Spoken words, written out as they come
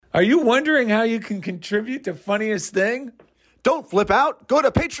Are you wondering how you can contribute to Funniest Thing? Don't flip out. Go to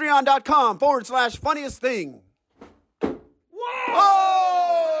patreon.com/funniest thing. Whoa!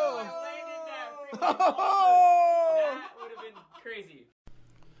 Oh! I landed that. That would have been crazy.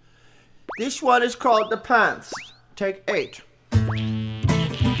 This one is called The Pants. Take 8.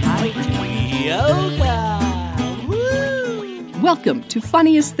 Yoga. Woo! Welcome to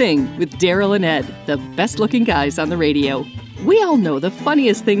Funniest Thing with Daryl and Ed, the best-looking guys on the radio. We all know the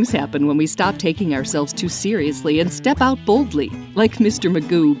funniest things happen when we stop taking ourselves too seriously and step out boldly, like Mr.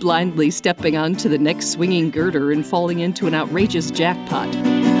 Magoo blindly stepping onto the next swinging girder and falling into an outrageous jackpot.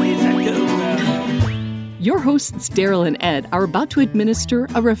 Your hosts, Daryl and Ed, are about to administer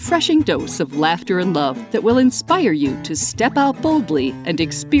a refreshing dose of laughter and love that will inspire you to step out boldly and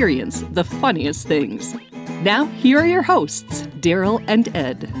experience the funniest things. Now, here are your hosts, Daryl and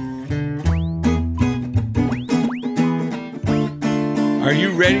Ed. Are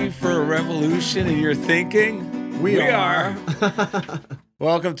you ready for a revolution in your thinking? We are.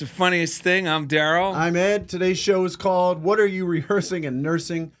 Welcome to Funniest Thing. I'm Daryl. I'm Ed. Today's show is called What Are You Rehearsing and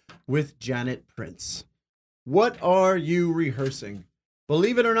Nursing with Janet Prince. What are you rehearsing?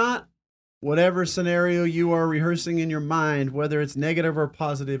 Believe it or not, whatever scenario you are rehearsing in your mind, whether it's negative or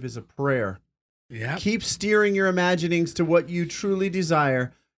positive, is a prayer. Yeah. Keep steering your imaginings to what you truly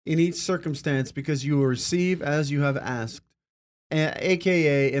desire in each circumstance because you will receive as you have asked,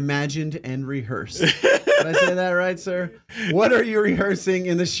 a.k.a. imagined and rehearsed. Did I say that right, sir? What are you rehearsing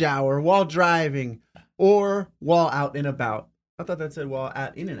in the shower, while driving, or while out and about? I thought that said while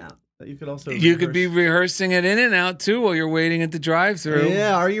at in and out. That you could also You could be rehearsing at In-N-Out too while you're waiting at the drive-thru.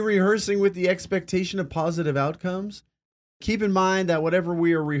 Yeah, are you rehearsing with the expectation of positive outcomes? Keep in mind that whatever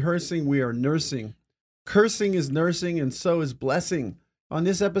we are rehearsing, we are nursing. Cursing is nursing, and so is blessing. On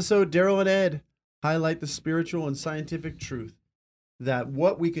this episode, Daryl and Ed highlight the spiritual and scientific truth that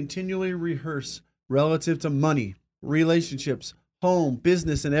what we continually rehearse relative to money, relationships, home,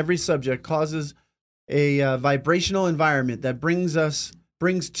 business, and every subject causes a vibrational environment that brings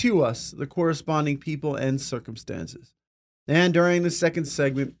to us the corresponding people and circumstances. And during the second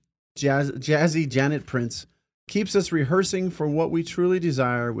segment, Jazzy Janet Prince keeps us rehearsing for what we truly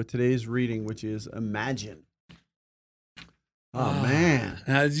desire with today's reading, which is Imagine. Oh, man.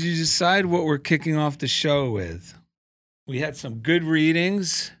 Now, did you decide what we're kicking off the show with? We had some good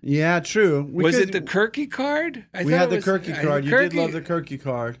readings. Yeah, true. Was it the Kirky card? We had the Kirky card. You did love the Kirky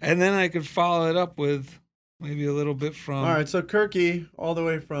card. And then I could follow it up with maybe a little bit from... All right, so Kirky, all the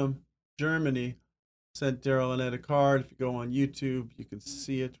way from Germany, sent Daryl and Ed a card. If you go on YouTube, you can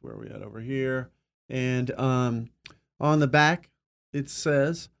see it. Where are we at over here? And on the back, it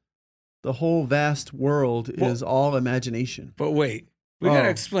says, the whole vast world is all imagination. But wait, we got to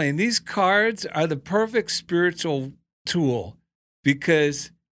explain. These cards are the perfect spiritual tool because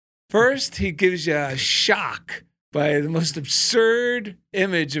first he gives you a shock by the most absurd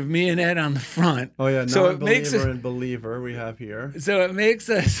image of me and Ed on the front. Oh, yeah, so non-believer and believer we have here. So it makes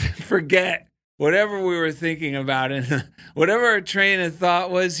us forget whatever we were thinking about. And whatever our train of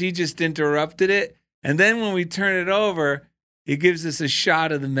thought was, he just interrupted it. And then when we turn it over, he gives us a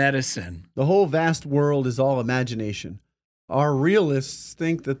shot of the medicine. The whole vast world is all imagination. Our realists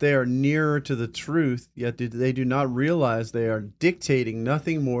think that they are nearer to the truth, yet they do not realize they are dictating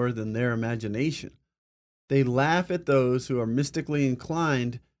nothing more than their imagination. They laugh at those who are mystically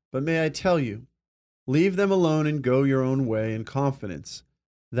inclined, but may I tell you, leave them alone and go your own way in confidence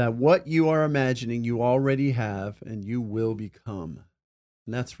that what you are imagining you already have and you will become.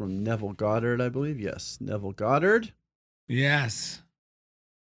 And that's from Neville Goddard, I believe. Yes, Neville Goddard. Yes.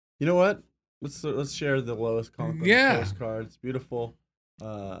 You know what? Let's share the Lois Conklin postcard. It's beautiful,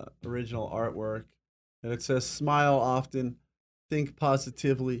 original artwork. And it says, smile often, think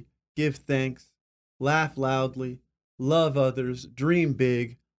positively, give thanks, laugh loudly, love others, dream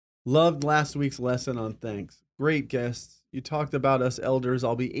big. Loved last week's lesson on thanks. Great guests. You talked about us elders.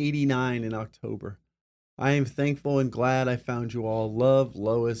 I'll be 89 in October. I am thankful and glad I found you all. Love,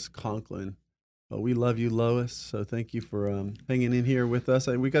 Lois Conklin. Well, we love you, Lois. So thank you for hanging in here with us.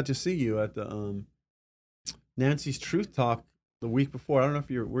 We got to see you at the Nancy's Truth Talk the week before. I don't know if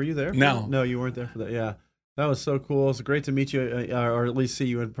were you there? No, you weren't there for that. Yeah, that was so cool. It's great to meet you, or at least see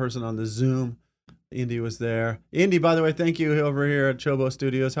you in person on the Zoom. Indy was there. Indy, by the way, thank you over here at Chobo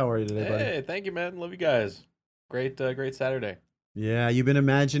Studios. How are you today, buddy? Hey, thank you, man. Love you guys. Great Saturday. Yeah, you've been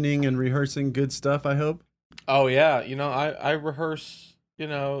imagining and rehearsing good stuff, I hope? Oh, yeah. I rehearse,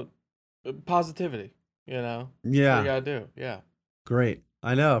 positivity, Yeah. What you gotta do, yeah. Great.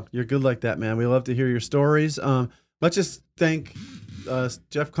 I know. You're good like that, man. We love to hear your stories. Let's just thank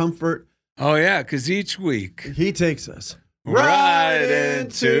Jeff Comfort. Oh, yeah, because each week he takes us right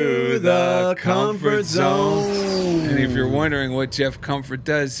into the comfort zone. And if you're wondering what Jeff Comfort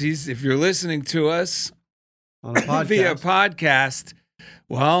does, if you're listening to us on a podcast. via podcast,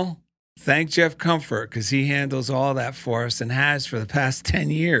 well, thank Jeff Comfort because he handles all that for us and has for the past 10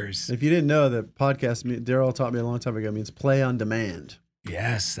 years. If you didn't know, that podcast, Daryl taught me a long time ago, means play on demand.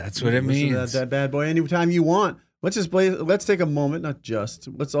 Yes, that's what it means. That bad boy anytime you want. Let's take a moment,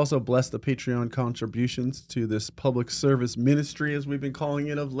 let's also bless the Patreon contributions to this public service ministry, as we've been calling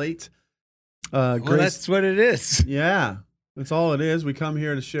it of late. That's what it is. Yeah, that's all it is. We come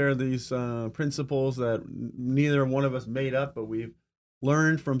here to share these principles that neither one of us made up, but we've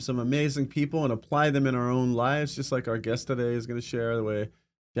learned from some amazing people and apply them in our own lives, just like our guest today is going to share the way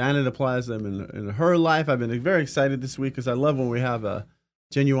Janet applies them in her life. I've been very excited this week because I love when we have a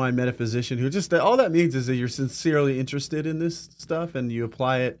genuine metaphysician who all that means is that you're sincerely interested in this stuff and you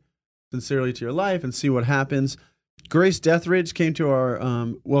apply it sincerely to your life and see what happens. Grace Deathridge came to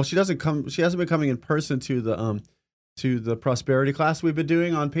our she hasn't been coming in person to the prosperity class we've been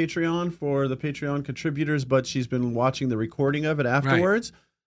doing on Patreon for the Patreon contributors, but she's been watching the recording of it afterwards. Right.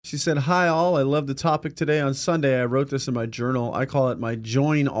 She said, "Hi all, I love the topic today. On Sunday, I wrote this in my journal. I call it my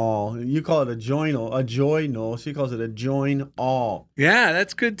join all. You call it a joinal. She calls it a join all. Yeah,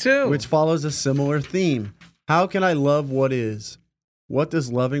 that's good too. Which follows a similar theme. How can I love what is? What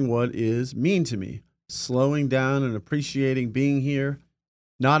does loving what is mean to me? Slowing down and appreciating being here,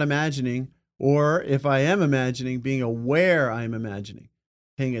 not imagining, or if I am imagining, being aware I'm imagining,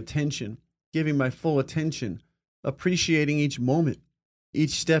 paying attention, giving my full attention, appreciating each moment.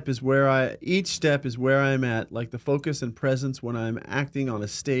 Each step is where I'm at, like the focus and presence when I'm acting on a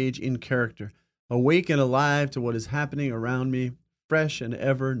stage in character, awake and alive to what is happening around me, fresh and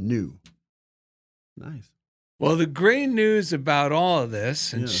ever new." Nice. Well, the great news about all of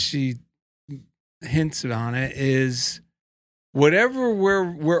this, and she hints on it, is whatever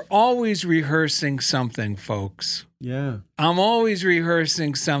we're always rehearsing something, folks. Yeah. I'm always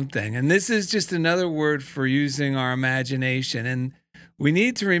rehearsing something. And this is just another word for using our imagination. And we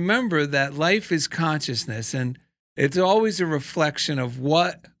need to remember that life is consciousness, and it's always a reflection of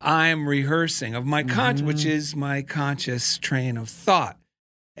what I'm rehearsing, of my which is my conscious train of thought.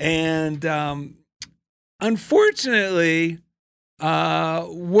 And unfortunately,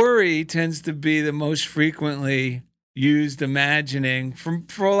 worry tends to be the most frequently used imagining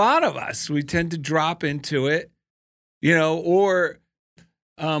for a lot of us. We tend to drop into it, or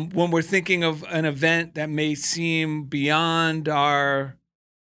when we're thinking of an event that may seem beyond our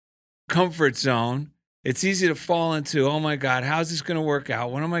comfort zone, it's easy to fall into, oh my God, how's this going to work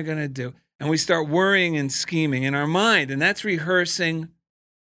out? What am I going to do? And we start worrying and scheming in our mind, and that's rehearsing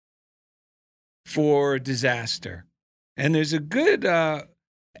for disaster. And there's a good, but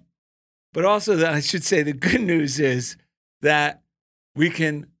also I should say the good news is that we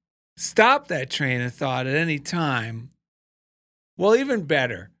can stop that train of thought at any time. Well, even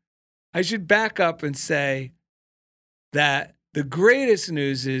better, I should back up and say that the greatest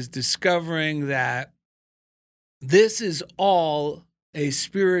news is discovering that this is all a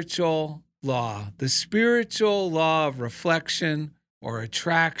spiritual law, the spiritual law of reflection or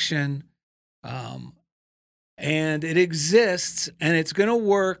attraction. And it exists and it's going to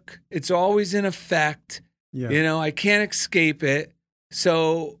work. It's always in effect. Yeah. I can't escape it.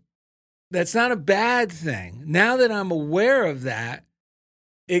 So that's not a bad thing. Now that I'm aware of that,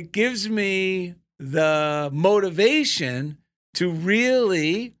 it gives me the motivation to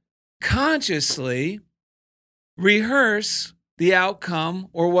really consciously rehearse the outcome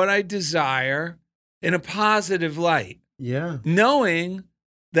or what I desire in a positive light. Yeah. Knowing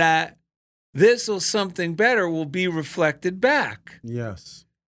that something better will be reflected back. Yes.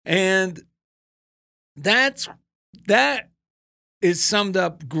 And that is summed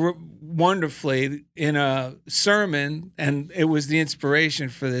up wonderfully in a sermon, and it was the inspiration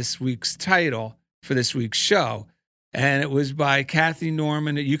for this week's title, for this week's show. And it was by Kathy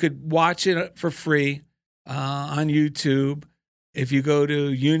Norman. You could watch it for free on YouTube if you go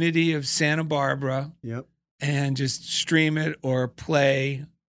to Unity of Santa Barbara. Yep. And just stream it or play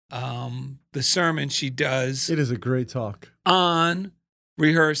the sermon she does. It is a great talk on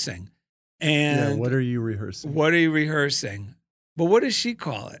rehearsing. And what are you rehearsing? What are you rehearsing? But what does she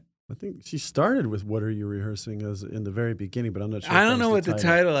call it? I think she started with "What are you rehearsing" as in the very beginning, but I'm not sure. I don't know what the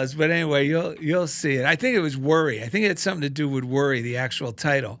title is, but anyway, you'll see it. I think it was worry. I think it had something to do with worry, the actual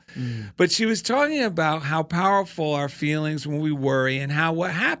title. But she was talking about how powerful our feelings when we worry, and how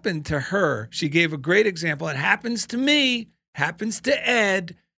what happened to her. She gave a great example. It happens to me, happens to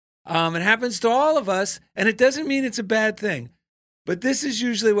Ed, it happens to all of us, and it doesn't mean it's a bad thing. But this is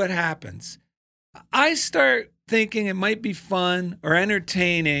usually what happens. I start thinking it might be fun or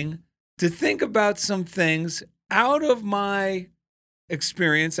entertaining to think about some things out of my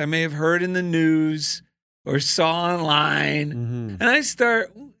experience I may have heard in the news or saw online. And I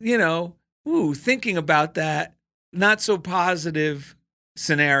start, thinking about that not so positive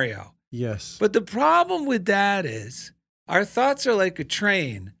scenario. Yes. But the problem with that is our thoughts are like a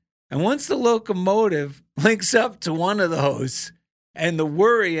train. And once the locomotive links up to one of those and the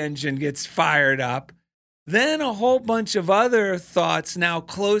worry engine gets fired up, then a whole bunch of other thoughts now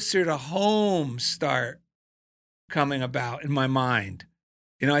closer to home start coming about in my mind.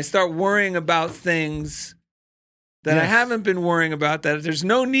 I start worrying about things that I haven't been worrying about, that there's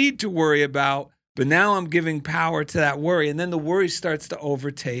no need to worry about, but now I'm giving power to that worry, and then the worry starts to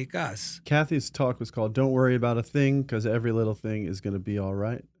overtake us. Kathy's talk was called "Don't Worry About a Thing, because every little thing is going to be all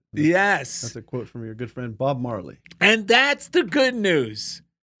right." Yes. That's a quote from your good friend Bob Marley. And that's the good news,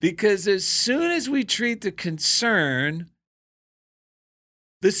 because as soon as we treat the concern,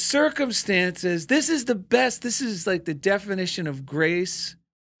 the circumstances, this is like the definition of grace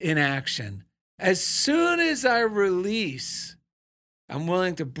in action. As soon as I release, I'm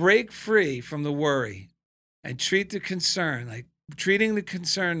willing to break free from the worry and treat the concern. Like treating the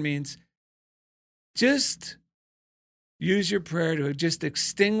concern means just use your prayer to just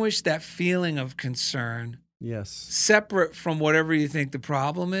extinguish that feeling of concern. Yes. Separate from whatever you think the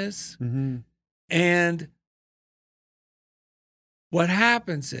problem is. And what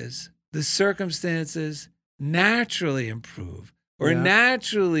happens is the circumstances naturally improve or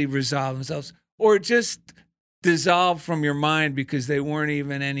naturally resolve themselves or just dissolve from your mind because they weren't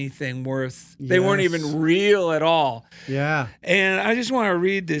even anything worth, they weren't even real at all. Yeah. And I just want to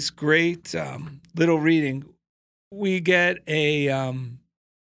read this great little reading. We get a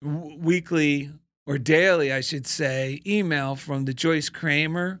weekly or daily, I should say, email from the Joyce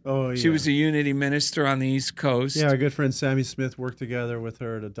Kramer. Oh, yeah. She was a Unity minister on the East Coast. Yeah, our good friend Sammy Smith worked together with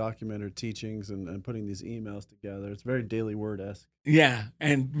her to document her teachings and putting these emails together. It's very Daily Word-esque. Yeah,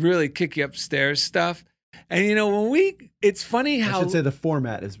 and really kick you upstairs stuff. And it's funny how I should say the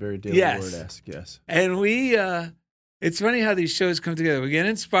format is very Daily Word-esque. Yes. And it's funny how these shows come together. We get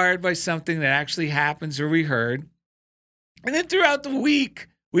inspired by something that actually happens or we heard, and then throughout the week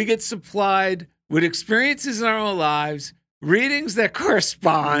we get supplied with experiences in our own lives, readings that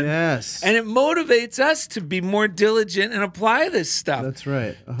correspond. Yes. And it motivates us to be more diligent and apply this stuff. That's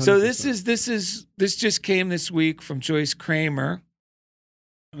right. 100%. So this just came this week from Joyce Kramer.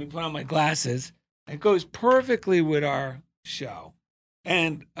 Let me put on my glasses. It goes perfectly with our show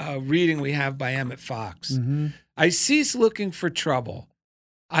and a reading we have by Emmett Fox. I cease looking for trouble.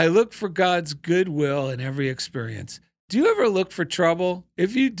 I look for God's goodwill in every experience. Do you ever look for trouble?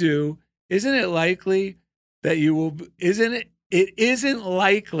 If you do, isn't it likely that you will? It isn't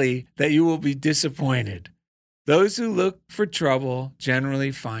likely that you will be disappointed. Those who look for trouble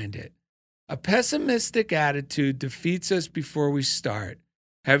generally find it. A pessimistic attitude defeats us before we start.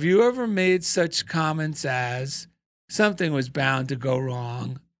 Have you ever made such comments as, something was bound to go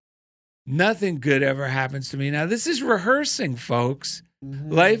wrong? Nothing good ever happens to me. Now, this is rehearsing, folks.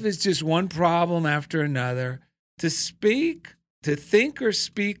 Life is just one problem after another. To think or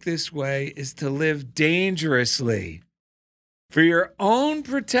speak this way is to live dangerously. For your own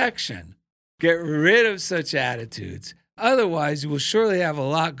protection, get rid of such attitudes. Otherwise, you will surely have a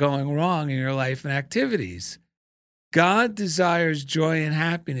lot going wrong in your life and activities. God desires joy and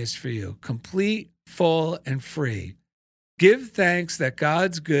happiness for you, complete, full, and free. Give thanks that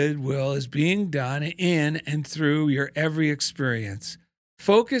God's good will is being done in and through your every experience.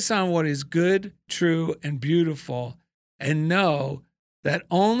 Focus on what is good, true, and beautiful, and know that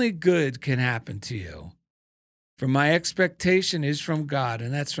only good can happen to you. For my expectation is from God,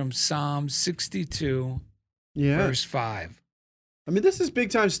 and that's from Psalm 62, verse 5. I mean, this is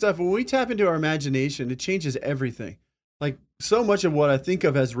big time stuff. When we tap into our imagination, it changes everything. Like, so much of what I think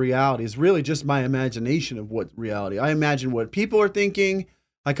of as reality is really just my imagination of what reality. I imagine what people are thinking.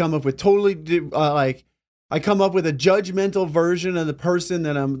 I come up with I come up with a judgmental version of the person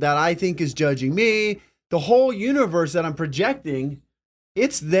that I think is judging me. The whole universe that I'm projecting,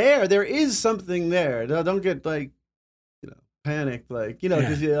 it's there. There is something there. Don't get panicked,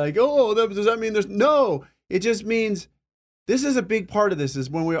 because you're like, oh, does that mean there's no? It just means this is a big part of this. Is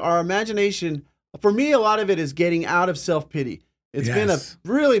when our imagination. For me, a lot of it is getting out of self-pity. It's been a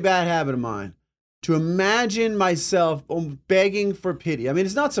really bad habit of mine to imagine myself begging for pity. I mean,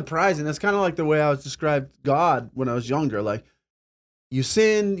 it's not surprising. That's kind of like the way I was described God when I was younger. Like, you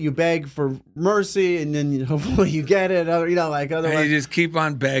sin, you beg for mercy, and then hopefully you get it. Like otherwise, and you just keep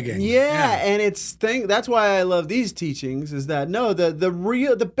on begging. Yeah, and that's why I love these teachings. Is that no,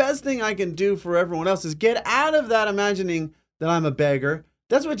 the best thing I can do for everyone else is get out of that imagining that I'm a beggar.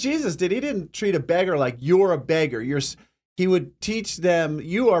 That's what Jesus did. He didn't treat a beggar like you're a beggar. He would teach them,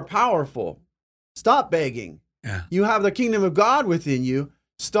 you are powerful. Stop begging. Yeah. You have the kingdom of God within you.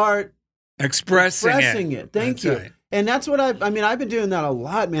 Start expressing it. Thank you. Right. And that's what I've been doing that a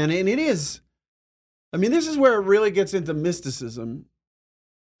lot, man. And it is, this is where it really gets into mysticism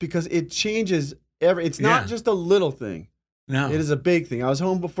because it changes it's not just a little thing. No. It is a big thing. I was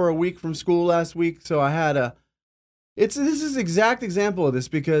home for a week from school last week, so I had this is an exact example of this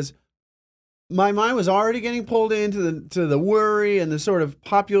because my mind was already getting pulled into the worry and the sort of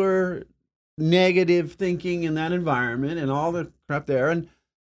popular negative thinking in that environment and all the crap there. And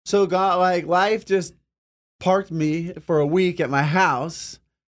so life just parked me for a week at my house,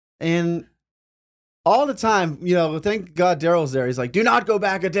 and all the time, thank God Daryl's there. He's like, do not go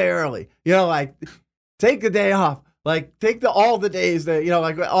back a day early. Take the day off. Take all the days that,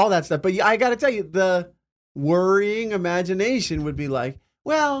 all that stuff. But I got to tell you, the worrying imagination would be like,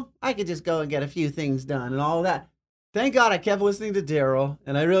 well, I could just go and get a few things done and all that. Thank God I kept listening to Daryl,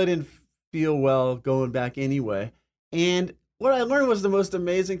 and I really didn't feel well going back anyway. And what I learned was the most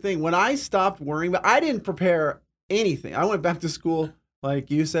amazing thing. When I stopped worrying, but I didn't prepare anything. I went back to school, like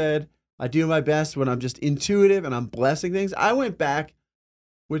you said. I do my best when I'm just intuitive and I'm blessing things. I went back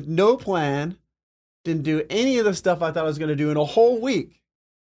with no plan, didn't do any of the stuff I thought I was going to do in a whole week.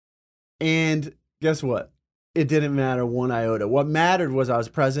 And guess what? It didn't matter one iota. What mattered was I was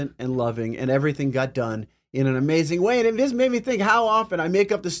present and loving, and everything got done in an amazing way. And it just made me think how often I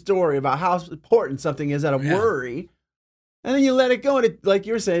make up the story about how important something is out of worry. And then you let it go, and like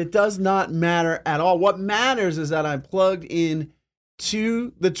you were saying, it does not matter at all. What matters is that I'm plugged in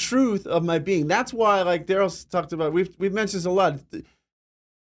to the truth of my being. That's why, like Daryl's talked about, we've mentioned this a lot.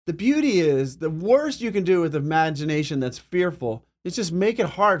 The beauty is, the worst you can do with imagination that's fearful is just make it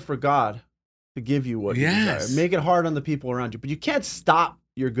hard for God to give you what you desire. Make it hard on the people around you. But you can't stop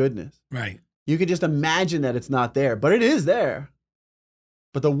your goodness. Right. You can just imagine that it's not there, but it is there.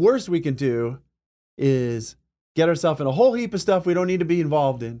 But the worst we can do is get ourselves in a whole heap of stuff we don't need to be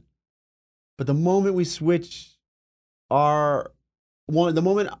involved in. But the moment we switch the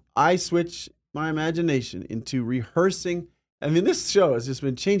moment I switch my imagination into rehearsing, this show has just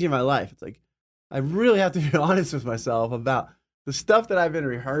been changing my life. It's like, I really have to be honest with myself about the stuff that I've been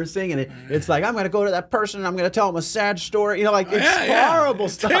rehearsing. And it's like, I'm going to go to that person and I'm going to tell them a sad story. It's horrible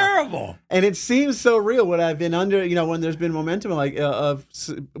stuff. Terrible. And it seems so real when I've been under, when there's been momentum like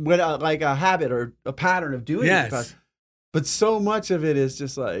a habit or a pattern of doing it. But so much of it is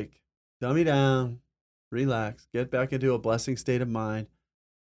just like, dummy down, relax, get back into a blessing state of mind,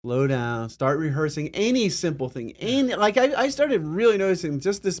 slow down, start rehearsing any simple thing. I started really noticing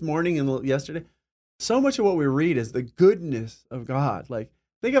just this morning and yesterday, so much of what we read is the goodness of God. Like,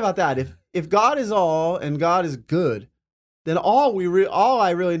 think about that. If God is all and God is good, then all I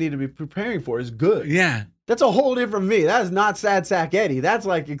really need to be preparing for is good. Yeah. That's a whole different me. That is not Sad Sack Eddie. That's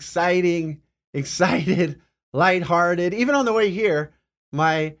like excited, lighthearted. Even on the way here,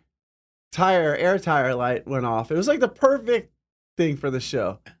 my air tire light went off. It was like the perfect thing for the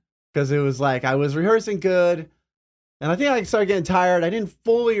show because it was like I was rehearsing good. And I think I started getting tired. I didn't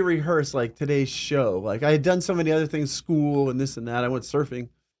fully rehearse like today's show. Like I had done so many other things, school and this and that. I went surfing.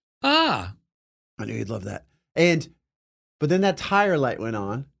 I knew you'd love that. But then that tire light went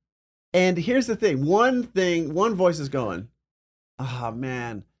on. And here's the thing. One voice is going, oh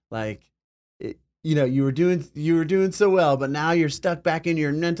man, like, you were doing so well, but now you're stuck back in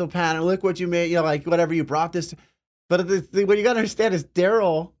your mental pattern. Look what you made, like whatever you brought this to. But what you got to understand is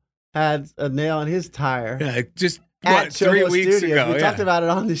Daryl had a nail in his tire. Yeah, just at 3 weeks Studios. ago. We talked about it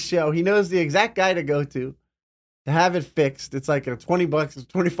on the show. He knows the exact guy to go to have it fixed. It's like $20,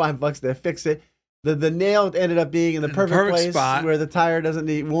 $25 to fix it. The nail ended up being in the perfect place spot where the tire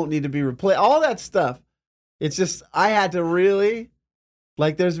won't need to be replaced. All that stuff. It's just I had to really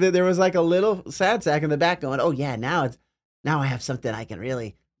there was like a little sad sack in the back going, oh yeah, now I have something I can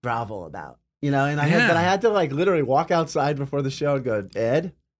really grovel about. And I had to like literally walk outside before the show and go,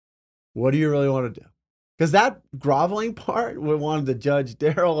 Ed, what do you really want to do? Because that groveling part, we wanted to judge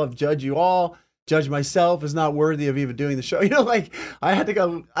Daryl, judge you all, judge myself is not worthy of even doing the show. I had to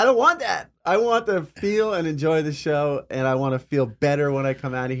go, I don't want that. I want to feel and enjoy the show, and I want to feel better when I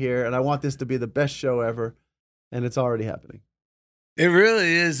come out of here, and I want this to be the best show ever, and it's already happening. It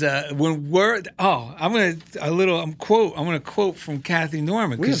really is. I'm going to quote from Kathy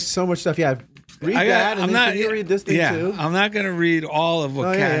Norman. We have so much stuff. Yeah, Read that, and then can you read this thing too? I'm not going to read all of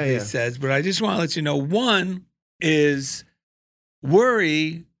what Kathy says, but I just want to let you know. One is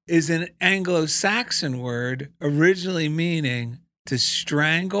worry is an Anglo-Saxon word originally meaning to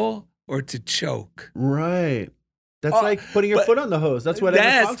strangle or to choke. Right. That's like putting your foot on the hose. That's what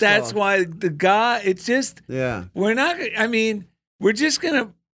that's why the guy, it's just, we're not, I mean, we're just going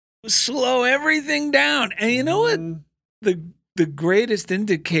to slow everything down. And you know what? The greatest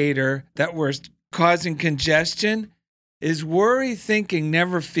indicator that we're causing congestion is worry thinking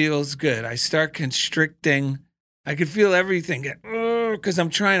never feels good. I start constricting. I can feel everything because I'm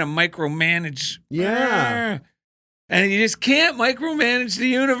trying to micromanage. Yeah. And you just can't micromanage the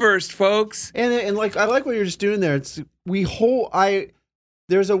universe, folks. And like I like what you're just doing there.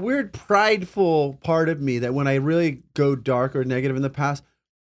 There's a weird prideful part of me that when I really go dark or negative in the past,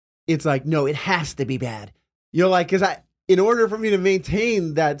 it's like, no, it has to be bad. You know, like, because in order for me to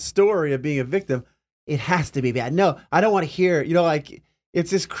maintain that story of being a victim, it has to be bad. No, I don't want to hear, you know, like,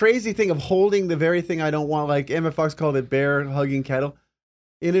 it's this crazy thing of holding the very thing I don't want, like Emma Fox called it bear hugging kettle,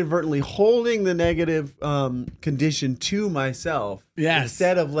 inadvertently holding the negative condition to myself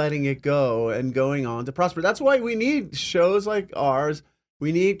instead of letting it go and going on to prosper. That's why we need shows like ours.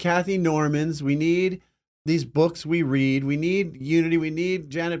 We need Kathy Norman's. We need these books we read. We need Unity. We need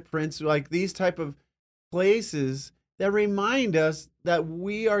Janet Prince, like these type of places that remind us that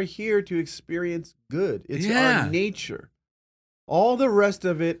we are here to experience good. It's our nature. All the rest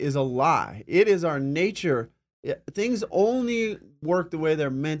of it is a lie. It is our nature. Things only work the way they're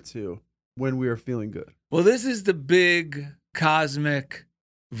meant to when we are feeling good. Well, this is the big cosmic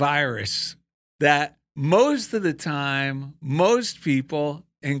virus that most of the time, most people,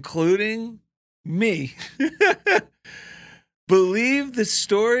 including me, believe the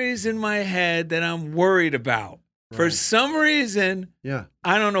stories in my head that I'm worried about. Right. For some reason,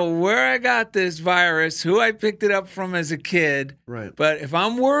 I don't know where I got this virus, who I picked it up from as a kid. Right. But if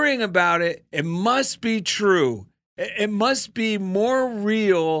I'm worrying about it, it must be true. It must be more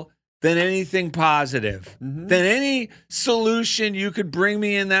real than anything positive, than any solution you could bring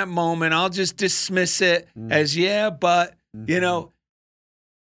me in that moment. I'll just dismiss it as, but, you know.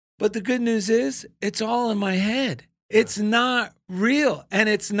 But the good news is it's all in my head. It's not real, and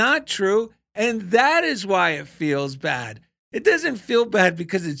it's not true. And that is why it feels bad. It doesn't feel bad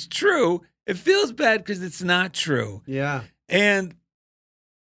because it's true. It feels bad because it's not true. Yeah. And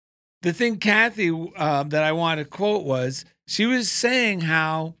the thing Kathy that I want to quote was, she was saying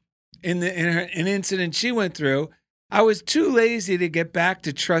how in an incident she went through, I was too lazy to get back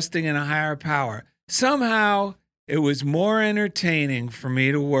to trusting in a higher power. Somehow it was more entertaining for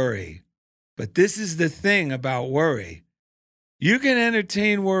me to worry. But this is the thing about worry. You can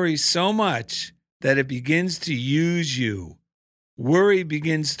entertain worry so much that it begins to use you. Worry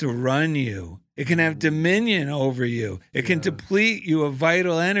begins to run you. It can have dominion over you. It can deplete you of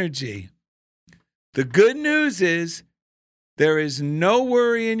vital energy. The good news is there is no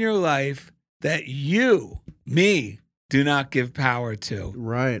worry in your life that you, me, do not give power to.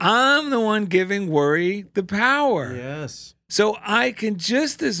 Right. I'm the one giving worry the power. Yes. So I can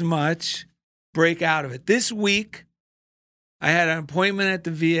just as much break out of it. This week, I had an appointment at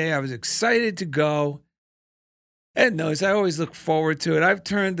the VA. I was excited to go. Ed knows I always look forward to it. I've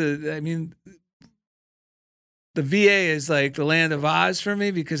turned the VA is like the land of Oz for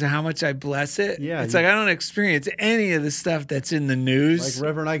me because of how much I bless it. Yeah, it's like I don't experience any of the stuff that's in the news. Like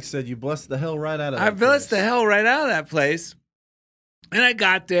Reverend Ike said, you blessed the hell right out of that I blessed the hell right out of that place. And I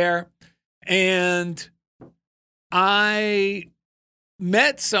got there, and I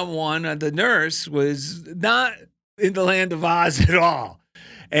met someone, the nurse was not in the land of Oz at all.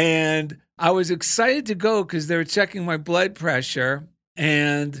 And I was excited to go because they were checking my blood pressure,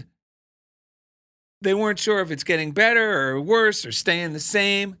 and they weren't sure if it's getting better or worse or staying the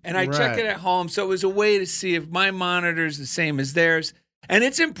same. And I check it at home. So it was a way to see if my monitor is the same as theirs. And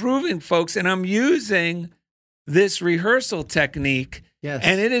it's improving, folks. And I'm using this rehearsal technique. Yes.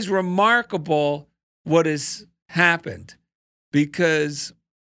 And it is remarkable what has happened because,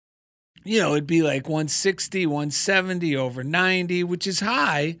 you know, it'd be like 160, 170 over 90, which is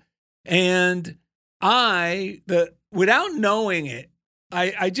high. And without knowing it,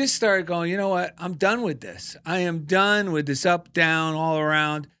 I just started going, you know what? I'm done with this. I am done with this up, down, all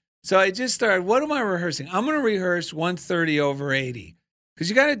around. So I just started, what am I rehearsing? I'm going to rehearse 130 over 80 because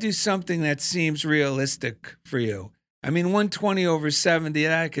you got to do something that seems realistic for you. I mean, 120 over 70,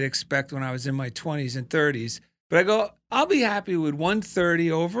 that I could expect when I was in my 20s and 30s. But I go, I'll be happy with 130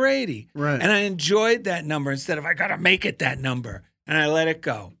 over 80. Right. And I enjoyed that number instead of I got to make it that number. And I let it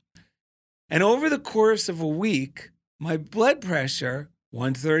go. And over the course of a week, my blood pressure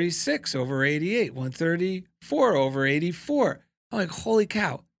 136 over 88, 134 over 84. I'm like, holy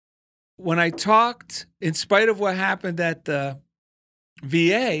cow. When I talked, in spite of what happened at the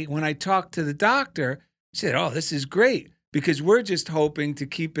VA, when I talked to the doctor, he said, oh, this is great because we're just hoping to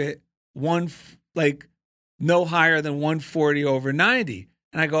keep it no higher than 140 over 90.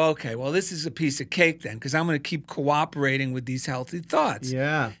 And I go, okay, well, this is a piece of cake then because I'm going to keep cooperating with these healthy thoughts.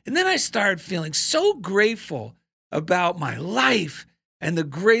 Yeah. And then I started feeling so grateful about my life and the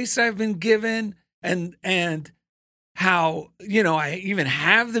grace I've been given and how, I even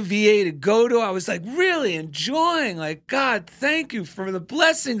have the VA to go to. I was like really enjoying, like, God, thank you for the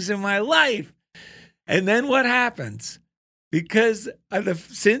blessings in my life. And then what happens? Because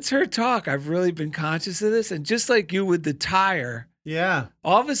since her talk, I've really been conscious of this. And just like you with the tire, yeah,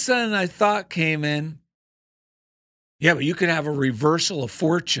 all of a sudden a thought came in. Yeah, but you could have a reversal of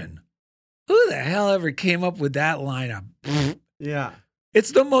fortune. Who the hell ever came up with that lineup? Yeah.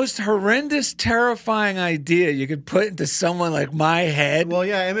 It's the most horrendous, terrifying idea you could put into someone like my head. Well,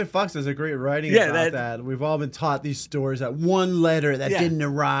 yeah, Emmett Fox does a great writing about that. We've all been taught these stories that one letter that didn't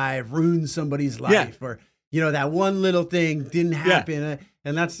arrive ruined somebody's life, or that one little thing didn't happen,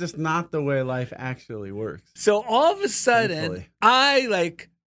 and that's just not the way life actually works. So all of a sudden, thankfully, I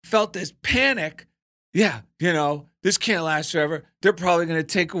felt this panic. Yeah, this can't last forever. They're probably going to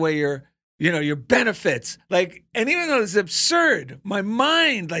take away your benefits. And even though it's absurd, my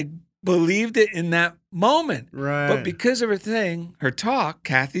mind believed it in that moment. Right. But because of her talk,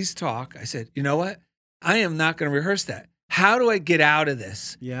 Kathy's talk, I said, you know what? I am not going to rehearse that. How do I get out of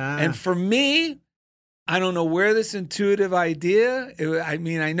this? Yeah. And for me, I don't know where this intuitive idea, I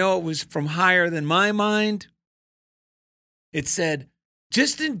know it was from higher than my mind. It said,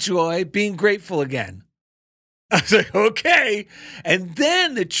 just enjoy being grateful again. I was like, okay. And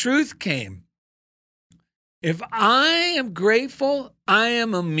then the truth came. If I am grateful, I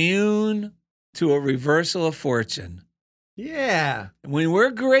am immune to a reversal of fortune. Yeah. When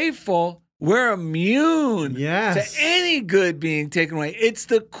we're grateful, we're immune to any good being taken away. It's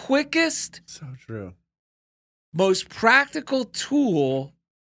the quickest, so true, most practical tool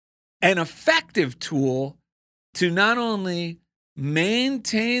and effective tool to not only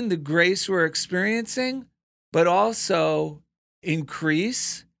maintain the grace we're experiencing, but also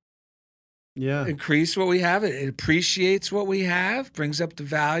increase what we have. It appreciates what we have, brings up the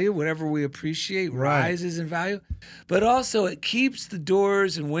value. Whatever we appreciate rises in value. But also it keeps the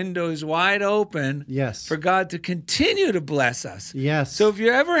doors and windows wide open for God to continue to bless us. Yes. So if you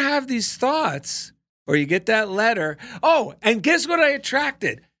ever have these thoughts or you get that letter, and guess what I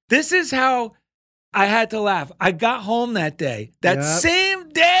attracted? This is how I had to laugh. I got home that day. That same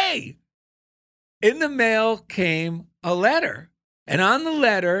day, in the mail came a letter. And on the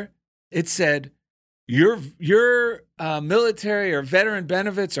letter, it said, your military or veteran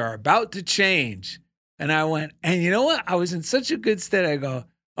benefits are about to change. And I went, and you know what? I was in such a good state. I go,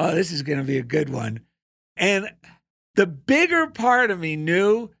 oh, this is going to be a good one. And the bigger part of me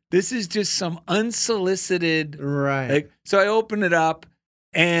knew this is just some unsolicited. Right. So I opened it up.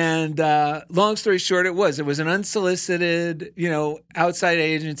 And long story short, it was an unsolicited, outside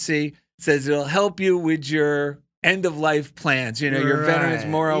agency. Says it'll help you with your end of life plans, your veterans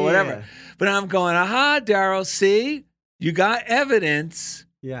memorial, whatever. But I'm going, aha, Daryl, see, you got evidence.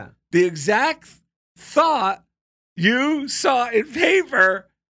 Yeah. The exact thought you saw in paper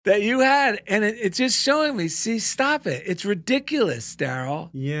that you had. And it's just showing me, see, stop it. It's ridiculous,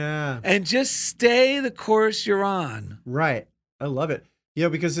 Daryl. Yeah. And just stay the course you're on. Right. I love it.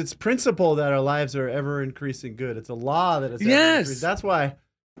 Because it's principle that our lives are ever increasing good. It's a law that is ever increasing. That's why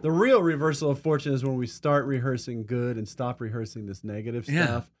the real reversal of fortune is when we start rehearsing good and stop rehearsing this negative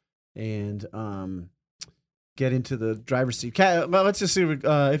stuff and get into the driver's seat. Well, let's just see.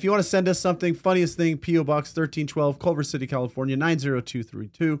 If you want to send us something, funniest thing, P.O. Box 1312, Culver City, California,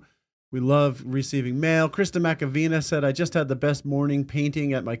 90232. We love receiving mail. Krista McAvina said, I just had the best morning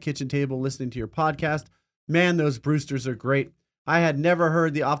painting at my kitchen table listening to your podcast. Man, those Brewsters are great. I had never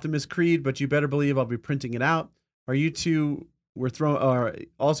heard the Optimist Creed, but you better believe I'll be printing it out. You two were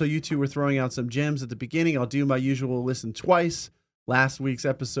throwing out some gems at the beginning. I'll do my usual listen twice. Last week's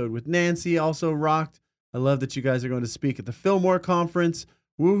episode with Nancy also rocked. I love that you guys are going to speak at the Fillmore Conference.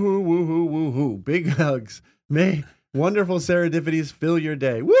 Woohoo, woohoo, woohoo. Big hugs. May wonderful serendipities fill your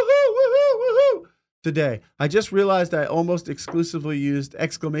day. Woohoo, woohoo, woohoo. Today, I just realized I almost exclusively used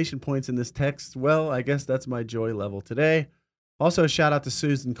exclamation points in this text. Well, I guess that's my joy level today. Also, shout out to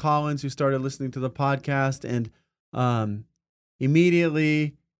Susan Collins, who started listening to the podcast, and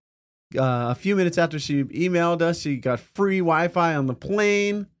immediately, a few minutes after she emailed us, she got free Wi-Fi on the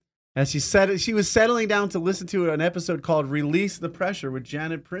plane. As she was settling down to listen to an episode called Release the Pressure with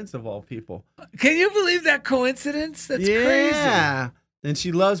Janet Prince, of all people. Can you believe that coincidence? That's crazy. Yeah. And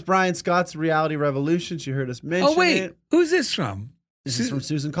she loves Brian Scott's Reality Revolution. She heard us mention it. Oh, wait. Who's this from? This is from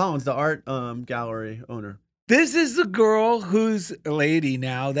Susan Collins, the art gallery owner. This is the girl who's a lady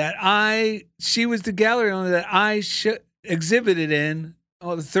now she was the gallery owner that I exhibited in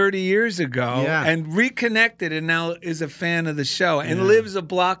 30 years ago and reconnected and now is a fan of the show and lives a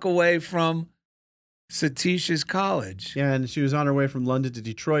block away from Satish's college. Yeah, and she was on her way from London to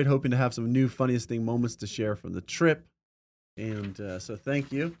Detroit, hoping to have some new funniest thing moments to share from the trip. And so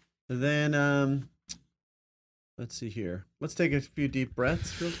thank you. And then let's see here. Let's take a few deep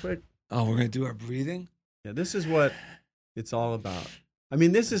breaths real quick. Oh, we're going to do our breathing? Yeah, this is what it's all about. I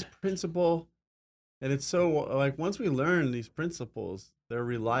mean, this is principle, and it's so, like, once we learn these principles, they're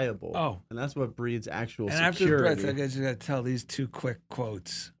reliable. Oh. And that's what breeds actual and security. After the breath, I just got to tell these 2 quick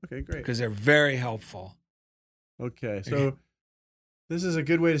quotes. Okay, great. Because they're very helpful. Okay, so this is a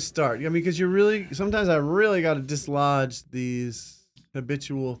good way to start. I mean, because sometimes I really got to dislodge these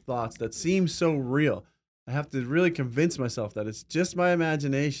habitual thoughts that seem so real. I have to really convince myself that it's just my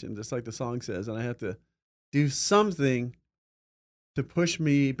imagination, just like the song says, and I have to do something to push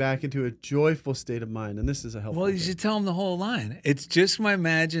me back into a joyful state of mind. And this is a helpful Well, you should tell them the whole line. It's just my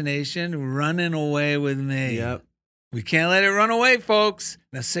imagination running away with me. Yep. We can't let it run away, folks.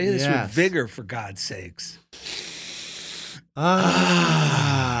 Now say this with vigor, for God's sakes. I'm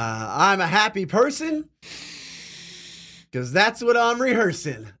a happy person because that's what I'm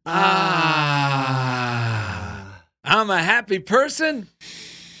rehearsing. I'm a happy person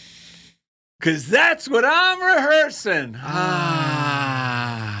because that's what I'm rehearsing.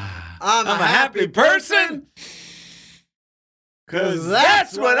 I'm a happy person because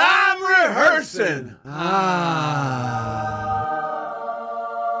that's what I'm rehearsing.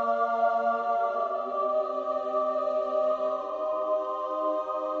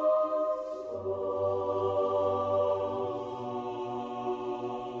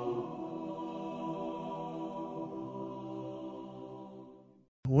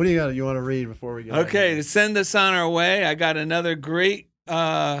 What do you got? You want to read before we go? Okay, to send us on our way, I got another great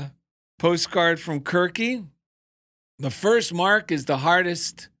postcard from Kirky. The first mark is the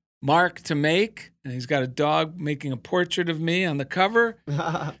hardest mark to make, and he's got a dog making a portrait of me on the cover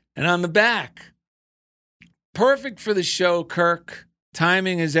and on the back. Perfect for the show, Kirk.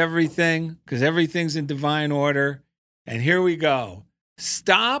 Timing is everything because everything's in divine order. And here we go.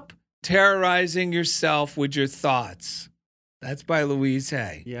 Stop terrorizing yourself with your thoughts. That's by Louise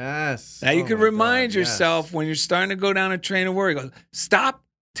Hay. Yes. Now you can remind yourself when you're starting to go down a train of worry, go, stop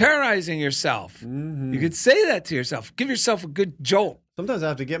terrorizing yourself. Mm-hmm. You could say that to yourself. Give yourself a good jolt. Sometimes I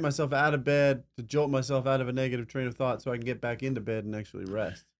have to get myself out of bed to jolt myself out of a negative train of thought so I can get back into bed and actually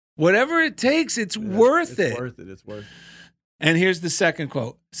rest. Whatever it takes, it's worth it. It's worth it. It's worth it. And here's the second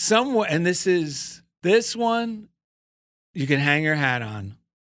quote. And this one you can hang your hat on.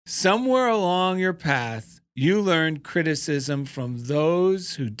 Somewhere along your path, you learned criticism from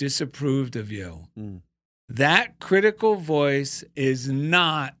those who disapproved of you. Mm. That critical voice is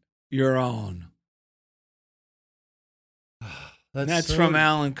not your own. That's from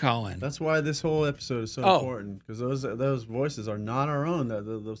Alan Cohen. That's why this whole episode is so important, because those voices are not our own.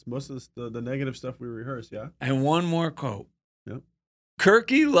 Most of the negative stuff we rehearse, yeah? And one more quote. Yep.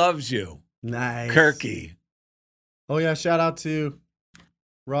 Kirky loves you. Nice. Kirky. Oh, yeah, shout out to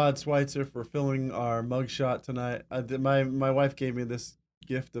Rod Schweitzer for filling our mugshot tonight. My wife gave me this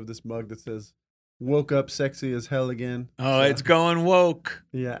gift of this mug that says, "Woke up sexy as hell again." Oh, so, it's going woke.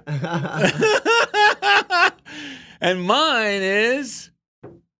 Yeah. And mine is,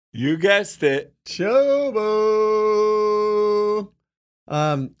 you guessed it, Chobo.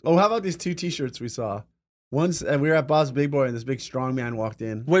 How about these 2 T-shirts we saw? Once we were at Bob's Big Boy and this big strong man walked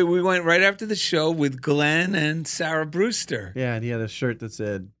in. Wait, we went right after the show with Glenn and Sarah Brewster. Yeah, and he had a shirt that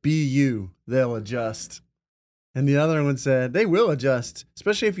said, "Be you, they'll adjust." And the other one said, "They will adjust,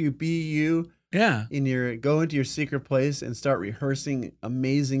 especially if you be you." Yeah. Go into your secret place and start rehearsing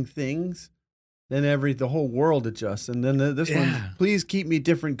amazing things. Then the whole world adjusts. And then this one, "Please keep me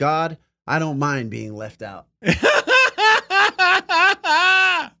different, God. I don't mind being left out."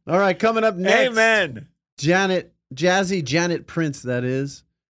 All right, coming up next. Amen. Jazzy Janet Prince, that is,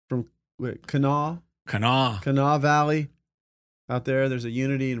 from Kanawha Valley. Out there's a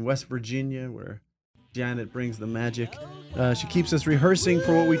Unity in West Virginia where Janet brings the magic. She keeps us rehearsing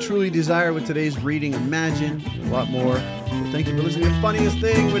for what we truly desire with today's reading, Imagine, a lot more. So thank you for listening to Funniest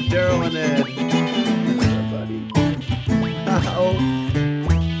Thing with Daryl and Ed.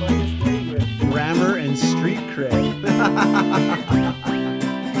 Funniest Thing with grammar and street cred.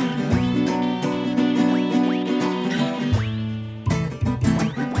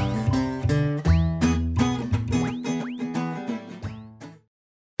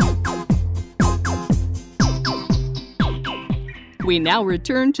 We now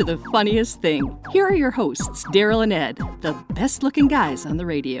return to the funniest thing. Here are your hosts, Daryl and Ed, the best looking guys on the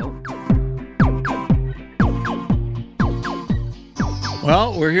radio.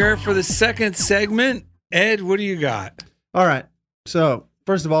 Well, we're here for the second segment. Ed, what do you got? All right. So,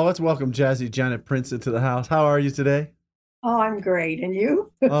 first of all, let's welcome Jazzy Janet Prince into the house. How are you today? Oh, I'm great. And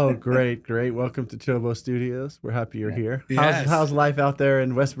you? Oh, great, great. Welcome to Chobo Studios. We're happy you're here. Yes. How's life out there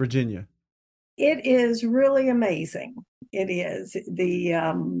in West Virginia? It is really amazing. It is.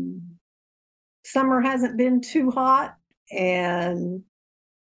 The summer hasn't been too hot, and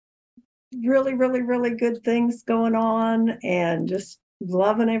really, really, really good things going on, and just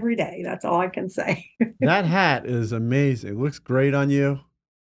loving every day. That's all I can say. That hat is amazing. Looks great on you.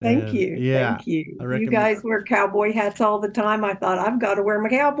 Thank you. Yeah, Thank you. I You recommend- guys wear cowboy hats all the time. I thought I've got to wear my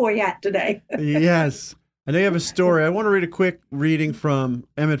cowboy hat today. Yes. I know you have a story. I want to read a quick reading from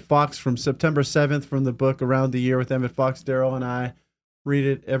Emmett Fox from September 7th from the book Around the Year with Emmett Fox. Daryl and I read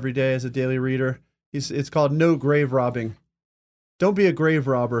it every day as a daily reader. It's called No Grave Robbing. Don't be a grave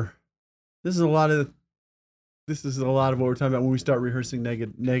robber. This is a lot of what we're talking about when we start rehearsing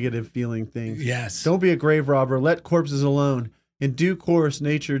negative feeling things. Yes. Don't be a grave robber. Let corpses alone. In due course,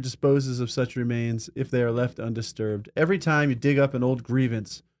 nature disposes of such remains if they are left undisturbed. Every time you dig up an old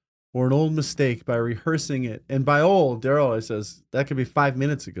grievance or an old mistake by rehearsing it, and by old, Daryl always says, that could be 5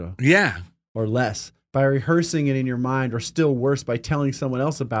 minutes ago. Yeah. Or less. By rehearsing it in your mind, or still worse, by telling someone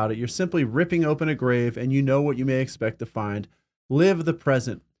else about it, you're simply ripping open a grave and you know what you may expect to find. Live the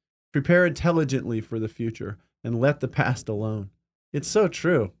present. Prepare intelligently for the future and let the past alone. It's so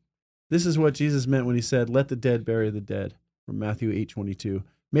true. This is what Jesus meant when he said, let the dead bury the dead. From Matthew 8:22.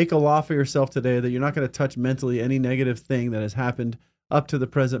 Make a law for yourself today that you're not going to touch mentally any negative thing that has happened up to the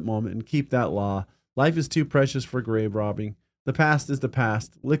present moment, and keep that law. Life is too precious for grave robbing. The past is the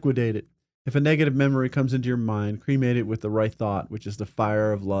past. Liquidate it. If a negative memory comes into your mind, cremate it with the right thought, which is the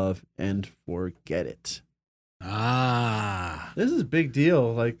fire of love, and forget it. Ah. This is a big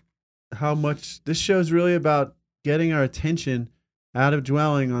deal. Like how much this show's really about getting our attention out of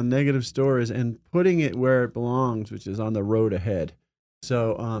dwelling on negative stories and putting it where it belongs, which is on the road ahead.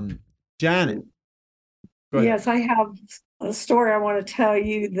 So, Janet. Go ahead. Yes, I have a story I want to tell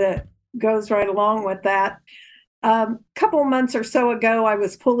you that goes right along with that. A couple of months or so ago, I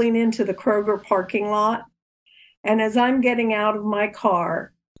was pulling into the Kroger parking lot. And as I'm getting out of my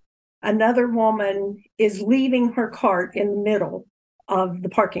car, another woman is leaving her cart in the middle of the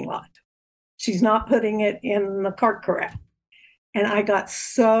parking lot. She's not putting it in the cart corral. And I got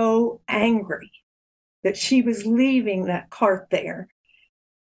so angry that she was leaving that cart there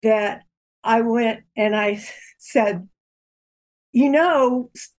that I went and I said, you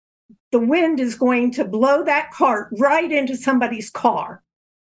know, the wind is going to blow that cart right into somebody's car.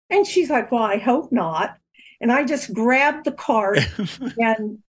 And she's like, well, I hope not. And I just grabbed the cart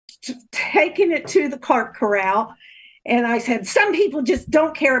and taken it to the cart corral. And I said, some people just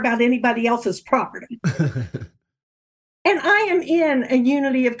don't care about anybody else's property. And I am in a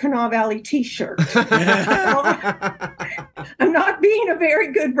Unity of Kanawha Valley t-shirt. I'm not being a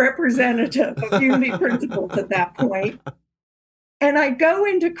very good representative of Unity principles at that point. And I go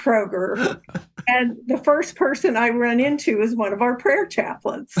into Kroger, and the first person I run into is one of our prayer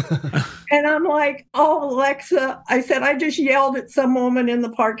chaplains. And I'm like, oh, Alexa, I said, I just yelled at some woman in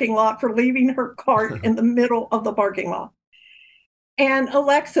the parking lot for leaving her cart in the middle of the parking lot. And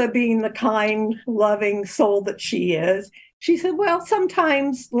Alexa, being the kind, loving soul that she is, she said, well,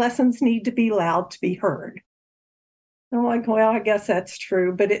 sometimes lessons need to be loud to be heard. I'm like, well, I guess that's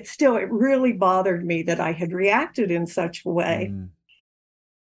true. But it really bothered me that I had reacted in such a way. Mm.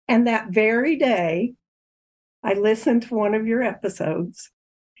 And that very day, I listened to one of your episodes.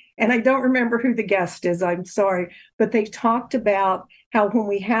 And I don't remember who the guest is, I'm sorry. But they talked about how when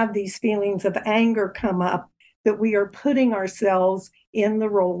we have these feelings of anger come up, that we are putting ourselves in the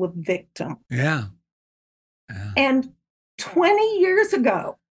role of victim. Yeah. And 20 years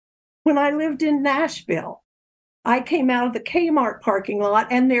ago, when I lived in Nashville, I came out of the Kmart parking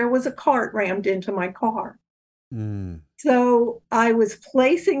lot and there was a cart rammed into my car. Mm. So I was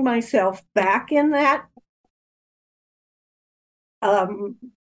placing myself back in that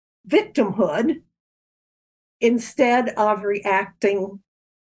victimhood instead of reacting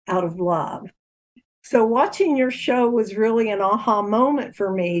out of love. So watching your show was really an aha moment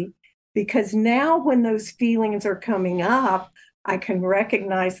for me, because now when those feelings are coming up, I can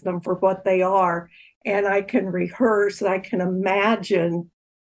recognize them for what they are, and I can rehearse, I can imagine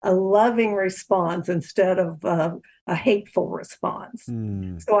a loving response instead of a hateful response.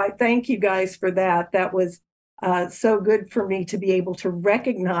 Mm. So I thank you guys for that. That was so good for me to be able to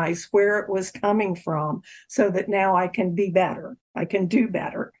recognize where it was coming from so that now I can be better. I can do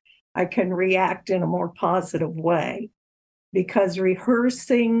better. I can react in a more positive way, because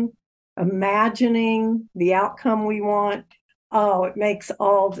rehearsing, imagining the outcome we want, it makes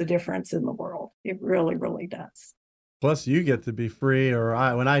all the difference in the world. It really, really does. Plus, you get to be free, or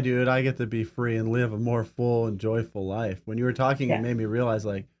when I do it, I get to be free and live a more full and joyful life. When you were talking, It made me realize,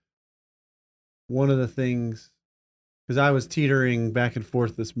 like, one of the things, because I was teetering back and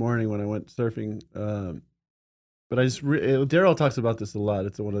forth this morning when I went surfing, but I just, Daryl talks about this a lot.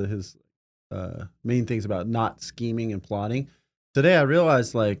 It's one of his main things about not scheming and plotting. Today I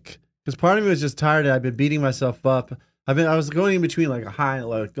realized, like, because part of me was just tired. I've been beating myself up. I was going in between like a high,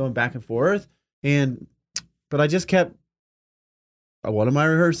 like going back and forth, but I just kept, what am I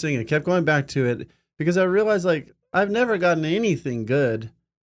rehearsing? And kept going back to it because I realized, like, I've never gotten anything good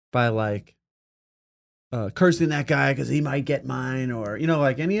by like cursing that guy because he might get mine, or, you know,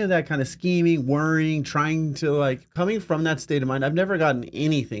 like any of that kind of scheming, worrying, trying to, like, coming from that state of mind. I've never gotten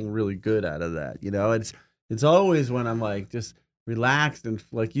anything really good out of that. You know, it's always when I'm like just relaxed and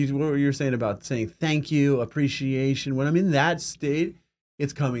like what you were saying about saying thank you, appreciation. When I'm in that state,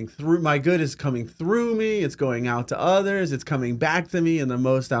 it's coming through. My good is coming through me. It's going out to others. It's coming back to me in the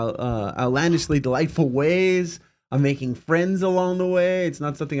most outlandishly delightful ways. I'm making friends along the way. It's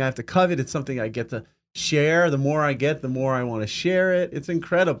not something I have to covet. It's something I get to share. The more I get, the more I want to share it. It's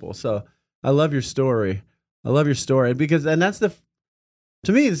incredible. So I love your story. Because, and that's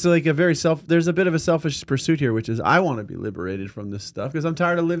to me, it's like there's a bit of a selfish pursuit here, which is I want to be liberated from this stuff because I'm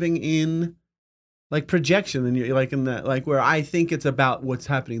tired of living in like projection, and you're like in that, like where I think it's about what's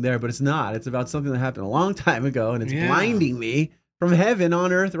happening there, but it's not. It's about something that happened a long time ago, and it's blinding me from heaven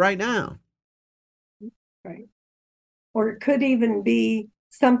on earth right now. Right. Or it could even be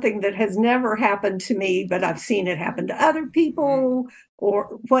something that has never happened to me, but I've seen it happen to other people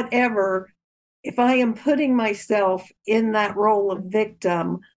or whatever. If I am putting myself in that role of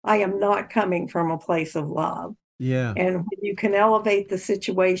victim, I am not coming from a place of love. Yeah. And when you can elevate the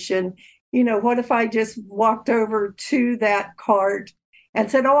situation, you know, what if I just walked over to that cart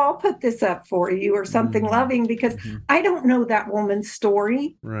and said, oh, I'll put this up for you, or something loving, because I don't know that woman's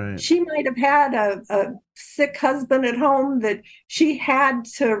story. Right. She might have had a sick husband at home that she had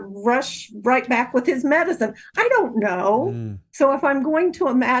to rush right back with his medicine. I don't know. So if I'm going to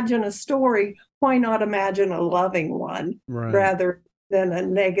imagine a story, why not imagine a loving one rather than a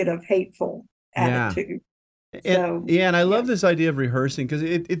negative, hateful attitude? And I love this idea of rehearsing, because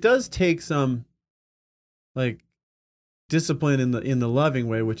it does take some like discipline in the loving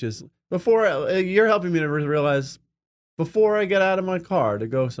way, which is before you're helping me to realize before I get out of my car to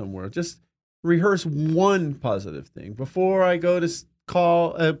go somewhere, just rehearse one positive thing before I go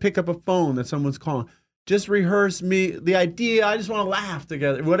to pick up a phone that someone's calling. Just rehearse the idea. I just want to laugh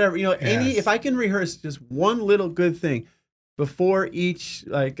together, whatever, you know. If I can rehearse just one little good thing before each,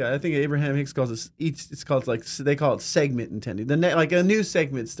 like I think Abraham Hicks calls it it's called, like, they call it segment intending. Like a new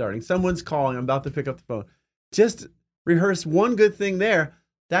segment starting. Someone's calling. I'm about to pick up the phone. Just rehearse one good thing there.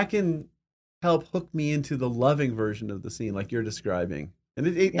 That can help hook me into the loving version of the scene, like you're describing. And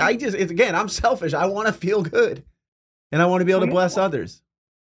again, I'm selfish. I want to feel good, and I want to be able to bless others.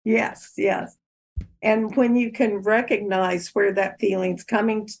 Yes. And when you can recognize where that feeling's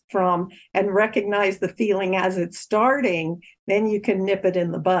coming from and recognize the feeling as it's starting, then you can nip it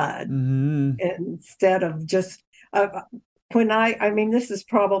in the bud instead of just this is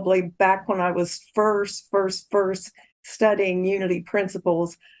probably back when I was first studying unity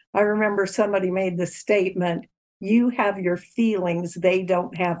principles. I remember somebody made the statement, you have your feelings, they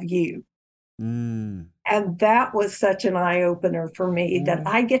don't have you. And that was such an eye-opener for me, that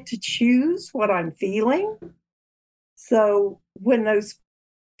I get to choose what I'm feeling. So when those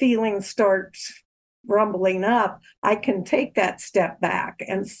feelings start rumbling up, I can take that step back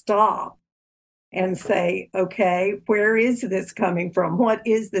and stop and say, okay, where is this coming from? What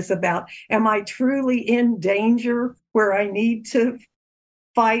is this about? Am I truly in danger where I need to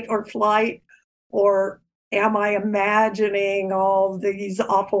fight or flight? Or am I imagining all these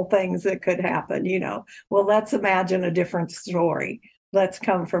awful things that could happen? You know, well, let's imagine a different story. Let's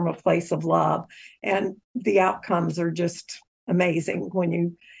come from a place of love. And the outcomes are just amazing when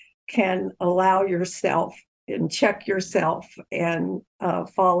you can allow yourself and check yourself and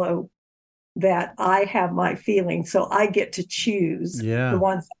follow that I have my feelings, so I get to choose the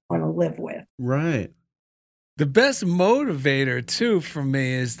ones I want to live with. Right. The best motivator, too, for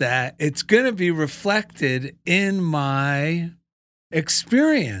me is that it's going to be reflected in my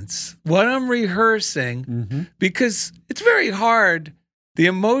experience, what I'm rehearsing, because it's very hard. The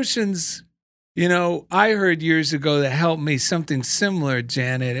emotions, You know, I heard years ago that helped me something similar,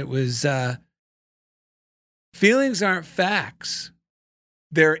 Janet. It was feelings aren't facts.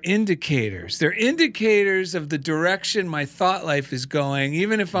 They're indicators. They're indicators of the direction my thought life is going,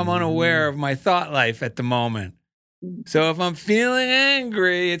 even if I'm unaware of my thought life at the moment. So if I'm feeling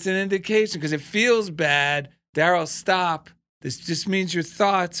angry, it's an indication because it feels bad. Daryl, stop. This just means your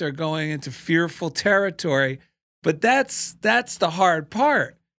thoughts are going into fearful territory. But that's the hard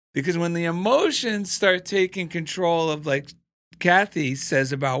part. Because when the emotions start taking control of, like Kathy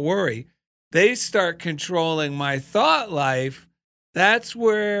says about worry, they start controlling my thought life. That's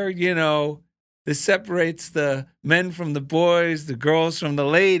where, you know, this separates the men from the boys, the girls from the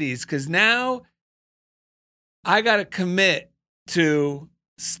ladies. Because now I got to commit to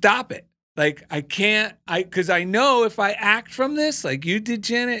stop it. Like because I know if I act from this, like you did,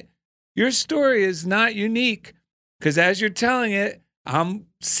 Janet, your story is not unique. Because as you're telling it, I'm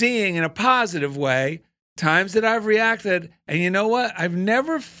seeing in a positive way times that I've reacted. And you know what? I've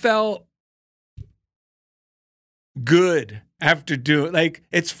never felt good after doing, like,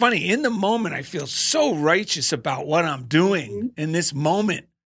 it's funny. In the moment, I feel so righteous about what I'm doing in this moment.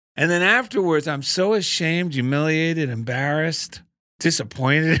 And then afterwards, I'm so ashamed, humiliated, embarrassed,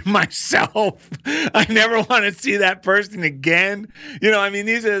 disappointed in myself. I never want to see that person again. You know, I mean,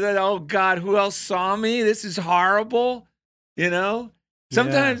 these are oh God, who else saw me? This is horrible. You know,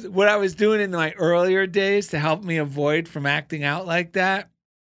 sometimes what I was doing in my earlier days to help me avoid from acting out like that,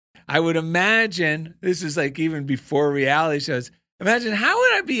 I would imagine, this is like even before reality shows, imagine how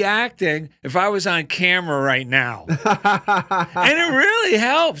would I be acting if I was on camera right now? And it really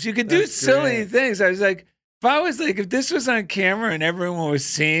helps. You could do silly things. I was like, if this was on camera and everyone was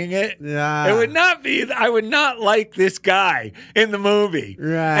seeing it, it would not be, I would not like this guy in the movie.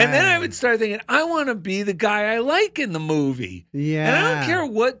 Right. And then I would start thinking, I want to be the guy I like in the movie. Yeah. And I don't care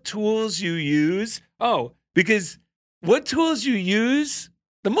what tools you use. Oh, because what tools you use,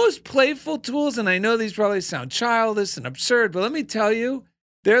 the most playful tools, and I know these probably sound childish and absurd, but let me tell you,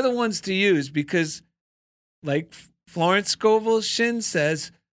 they're the ones to use because, like Florence Scovel Shinn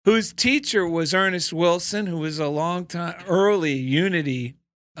says, whose teacher was Ernest Wilson, who was a long time early Unity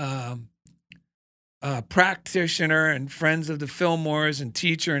practitioner and friends of the Fillmores and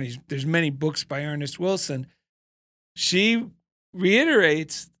teacher, and there's many books by Ernest Wilson. She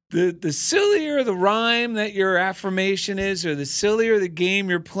reiterates the sillier the rhyme that your affirmation is, or the sillier the game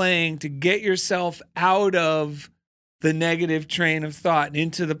you're playing to get yourself out of the negative train of thought and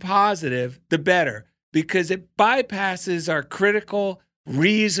into the positive, the better, because it bypasses our critical,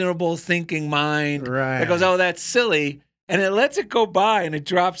 reasonable thinking mind. Right. It goes, oh, that's silly. And it lets it go by and it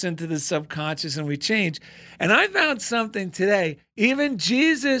drops into the subconscious and we change. And I found something today. Even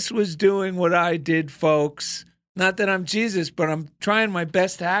Jesus was doing what I did, folks. Not that I'm Jesus, but I'm trying my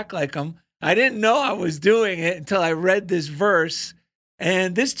best to act like him. I didn't know I was doing it until I read this verse.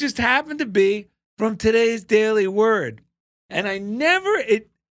 And this just happened to be from today's daily word. And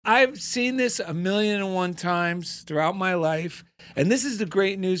I've seen this 1,000,001 times throughout my life. And this is the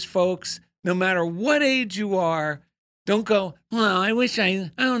great news, folks. No matter what age you are, don't go, well, I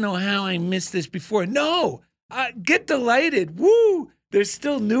don't know how I missed this before. No, get delighted. Woo! There's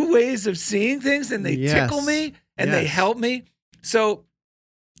still new ways of seeing things, and they tickle me, and they help me. So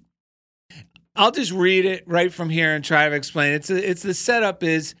I'll just read it right from here and try to explain. It's the setup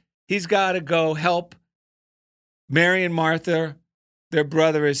is he's got to go help Mary and Martha. Their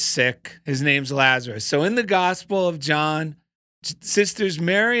brother is sick. His name's Lazarus. So in the Gospel of John, sisters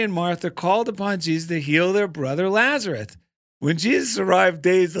Mary and Martha called upon Jesus to heal their brother Lazarus. When Jesus arrived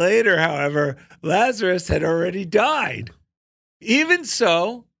days later, however, Lazarus had already died. Even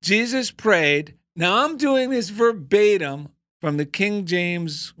so, Jesus prayed. Now I'm doing this verbatim from the King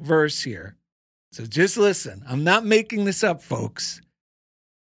James verse here. So just listen. I'm not making this up, folks.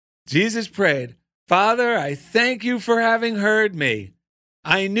 Jesus prayed, Father, I thank you for having heard me.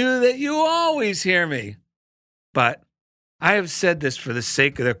 I knew that you always hear me. But I have said this for the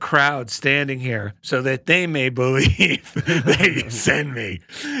sake of the crowd standing here so that they may believe that you send me.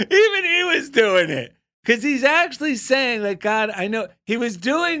 Even he was doing it. Because he's actually saying that, God, I know he was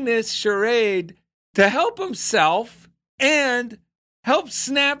doing this charade to help himself and help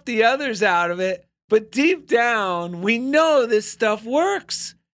snap the others out of it. But deep down, we know this stuff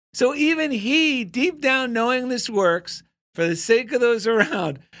works. So even he, deep down knowing this works, for the sake of those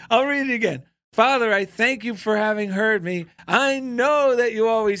around, I'll read it again. Father, I thank you for having heard me. I know that you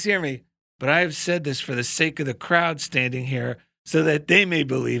always hear me. But I have said this for the sake of the crowd standing here, so that they may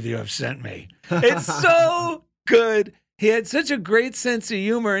believe you have sent me. It's so good. He had such a great sense of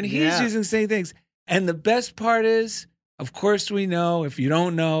humor, and he's using the same things. And the best part is, of course we know, if you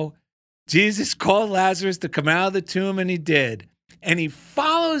don't know, Jesus called Lazarus to come out of the tomb, and he did. And he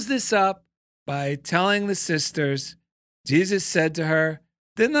follows this up by telling the sisters, Jesus said to her,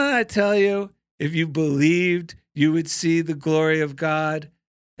 "Didn't I tell you, if you believed, you would see the glory of God?"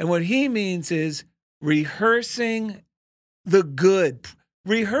 And what he means is rehearsing the good.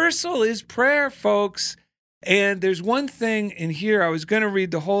 Rehearsal is prayer, folks. And there's one thing in here, I was going to read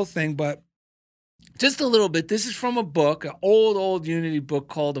the whole thing, but just a little bit. This is from a book, an old Unity book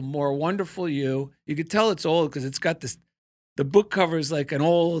called A More Wonderful You. You could tell it's old because it's got this, the book cover is like an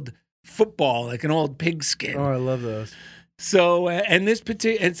old football, like an old pigskin. Oh, I love those. So, and this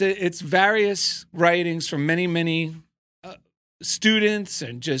particular, it's various writings from many students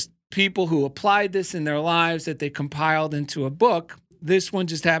and just people who applied this in their lives that they compiled into a book. This one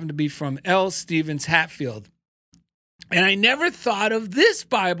just happened to be from L. Stevens Hatfield. And I never thought of this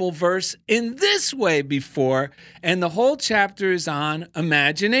Bible verse in this way before. And the whole chapter is on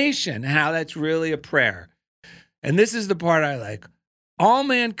imagination, how that's really a prayer. And this is the part I like. All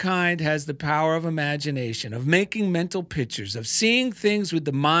mankind has the power of imagination, of making mental pictures, of seeing things with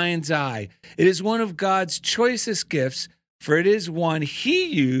the mind's eye. It is one of God's choicest gifts, for it is one he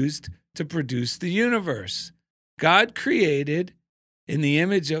used to produce the universe. God created in the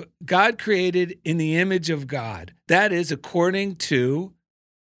image of God. That is according to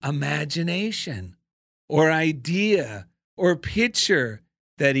imagination or idea or picture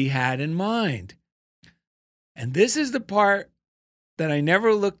that he had in mind. And this is the part that I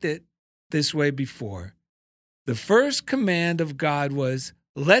never looked at this way before. The first command of God was,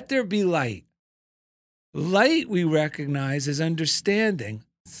 "Let there be light." Light we recognize as understanding,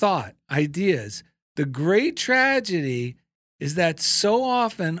 thought, ideas. The great tragedy is that so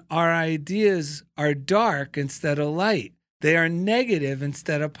often our ideas are dark instead of light. They are negative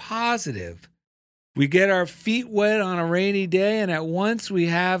instead of positive. We get our feet wet on a rainy day, and at once we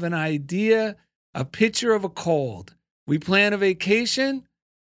have an idea, a picture of a cold. We plan a vacation,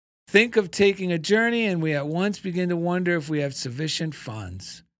 think of taking a journey, and we at once begin to wonder if we have sufficient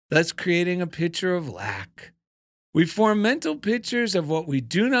funds, thus creating a picture of lack. We form mental pictures of what we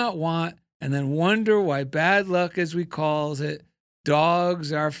do not want, and then wonder why bad luck, as we call it,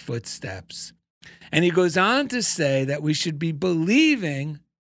 dogs our footsteps. And he goes on to say that we should be believing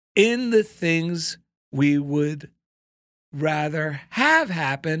in the things we would rather have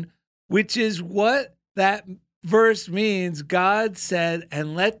happen, which is what that verse means. God said,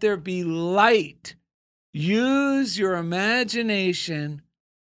 "And let there be light." Use your imagination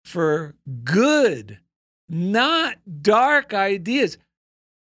for good, not dark ideas.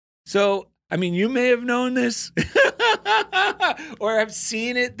 So, I mean, you may have known this or have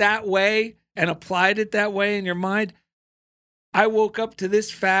seen it that way and applied it that way in your mind. I woke up to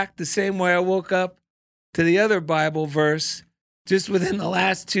this fact the same way I woke up to the other Bible verse just within the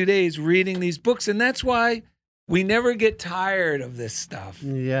last 2 days reading these books. And that's why we never get tired of this stuff.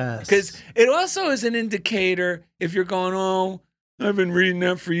 Yes. Because it also is an indicator if you're going, "Oh, I've been reading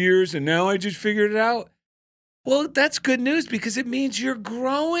that for years and now I just figured it out." Well, that's good news because it means you're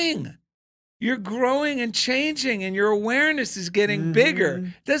growing. You're growing and changing and your awareness is getting bigger.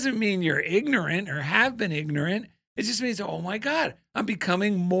 It doesn't mean you're ignorant or have been ignorant. It just means, oh my God, I'm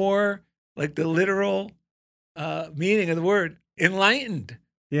becoming more, like the literal meaning of the word, enlightened.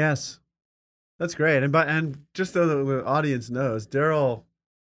 Yes. That's great. And just so the audience knows, Daryl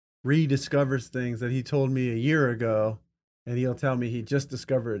rediscovers things that he told me a year ago, and he'll tell me he just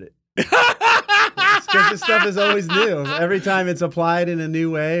discovered it. Because this stuff is always new. Every time it's applied in a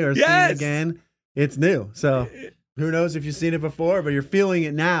new way or seen again, it's new. So who knows if you've seen it before, but you're feeling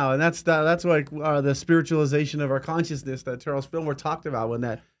it now. And that's what the spiritualization of our consciousness that Charles Fillmore talked about, when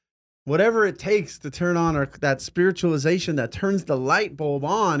that whatever it takes to turn on that spiritualization that turns the light bulb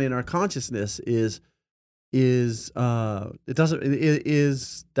on in our consciousness is that's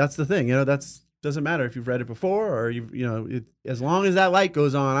the thing. Doesn't matter if you've read it before or as long as that light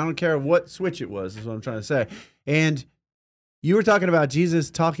goes on, I don't care what switch it was, is what I'm trying to say. And you were talking about Jesus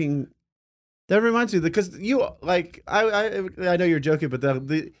talking. That reminds me, because I know you're joking, but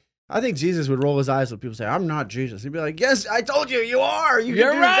I think Jesus would roll his eyes when people say, "I'm not Jesus." He'd be like, "Yes, I told you, you are.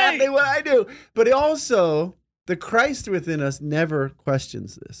 You're do right. Exactly what I do." But also, the Christ within us never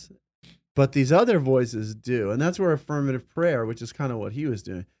questions this, but these other voices do, and that's where affirmative prayer, which is kind of what he was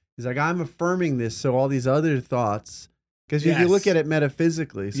doing. He's like, I'm affirming this so all these other thoughts, because if you look at it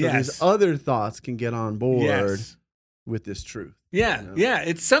metaphysically, so these other thoughts can get on board with this truth. Yeah, yeah.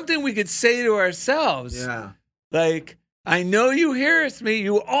 It's something we could say to ourselves. Yeah. Like, I know you hear me.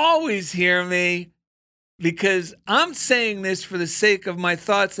 You always hear me. because I'm saying this for the sake of my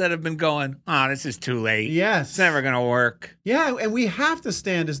thoughts that have been going, this is too late. Yes. It's never going to work. Yeah, and we have to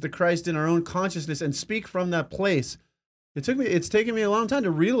stand as the Christ in our own consciousness and speak from that place. It's taken me a long time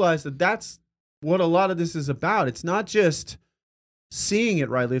to realize that that's what a lot of this is about. It's not just seeing it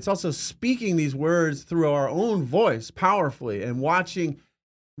rightly. It's also speaking these words through our own voice powerfully and watching,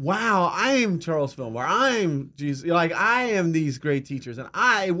 wow, I am Charles Fillmore. I'm Jesus. Like, I am these great teachers, and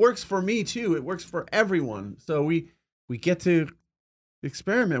it works for me too. It works for everyone. So we get to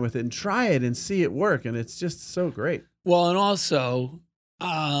experiment with it and try it and see it work, and it's just so great. Well, and also,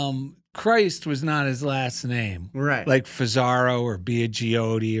 Christ was not his last name, right? Like Fazaro or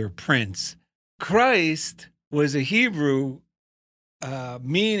Biagiotti or Prince. Christ was a Hebrew,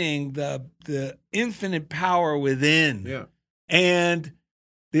 meaning the infinite power within. Yeah, and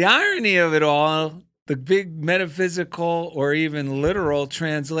the irony of it all, the big metaphysical or even literal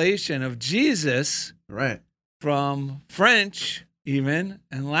translation of Jesus, right, from French even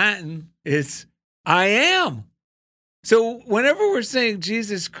and Latin, is I am. So whenever we're saying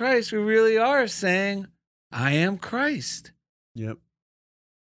Jesus Christ, we really are saying I am Christ. Yep.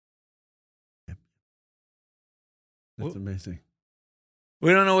 That's amazing.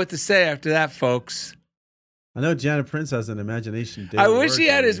 We don't know what to say after that, folks. I know Janet Prince has an imagination. I wish he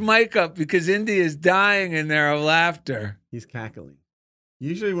had his mic up because Indy is dying in there of laughter. He's cackling.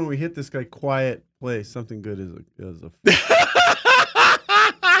 Usually when we hit this quiet place, something good is a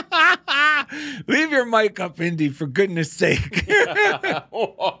Leave your mic up, Indy, for goodness sake.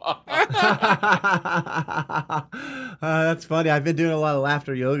 That's funny. I've been doing a lot of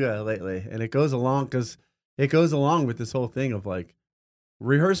laughter yoga lately, and it goes along with this whole thing of like,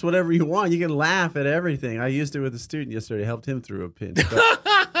 rehearse whatever you want. You can laugh at everything. I used it with a student yesterday. Helped him through a pinch.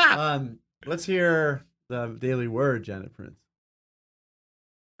 But, let's hear the daily word, Janet Prince.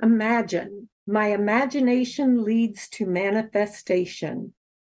 Imagine. My imagination leads to manifestation.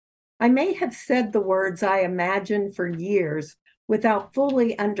 I may have said the words I imagine for years without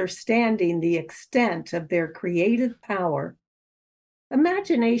fully understanding the extent of their creative power.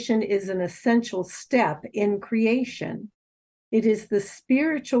 Imagination is an essential step in creation. It is the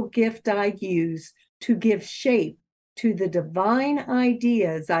spiritual gift I use to give shape to the divine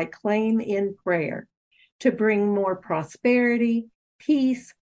ideas I claim in prayer, to bring more prosperity,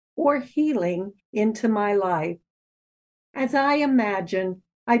 peace, or healing into my life. As I imagine,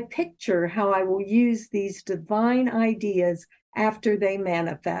 I picture how I will use these divine ideas after they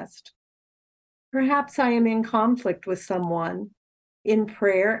manifest. Perhaps I am in conflict with someone. In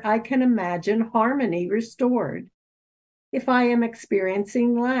prayer, I can imagine harmony restored. If I am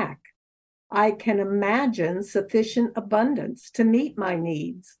experiencing lack, I can imagine sufficient abundance to meet my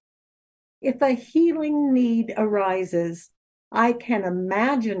needs. If a healing need arises, I can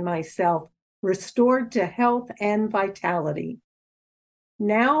imagine myself restored to health and vitality.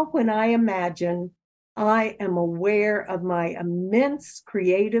 Now, when I imagine, I am aware of my immense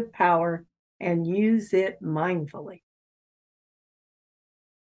creative power and use it mindfully.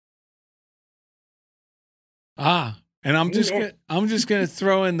 And I'm just gonna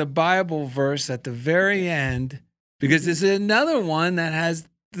throw in the Bible verse at the very end, because this is another one that has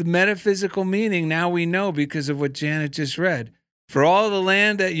the metaphysical meaning. Now we know because of what Janet just read. For all the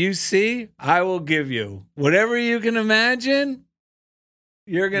land that you see, I will give you. Whatever you can imagine,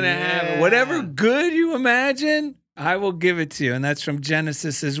 you're going to have it. Whatever good you imagine, I will give it to you. And that's from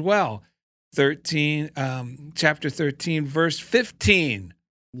Genesis as well. Chapter 13, verse 15.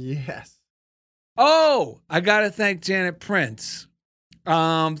 Yes. Oh, I got to thank Janet Prince.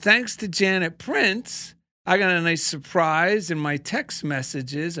 Thanks to Janet Prince, I got a nice surprise in my text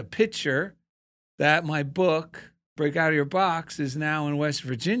messages, a picture that my book, Break Out of Your Box, is now in West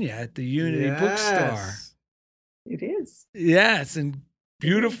Virginia at the Unity Bookstore. It is. Yes, and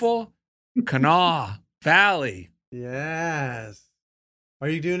beautiful Kanawha Valley. Yes. Are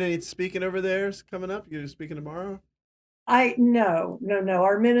you doing any speaking over there coming up? You're speaking tomorrow? No.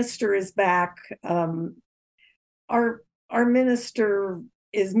 Our minister is back. Our minister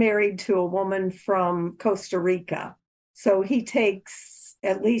is married to a woman from Costa Rica. So he takes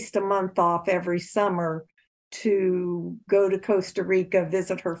at least a month off every summer to go to Costa Rica,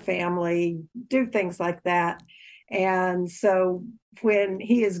 visit her family, do things like that. And so when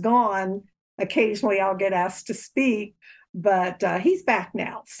he is gone, occasionally I'll get asked to speak, but he's back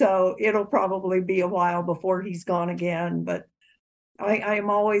now. So it'll probably be a while before he's gone again, but I am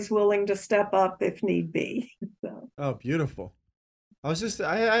always willing to step up if need be. So. Oh, beautiful. I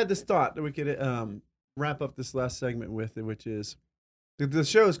had this thought that we could wrap up this last segment with, which is, the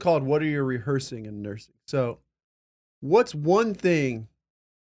show is called What Are You Rehearsing in Nursing? So what's one thing,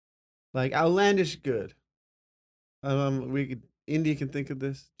 like outlandish good, Indy can think of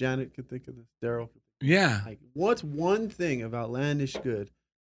this. Janet can think of this. Daryl. Yeah. Like, what's one thing about Outlandish Good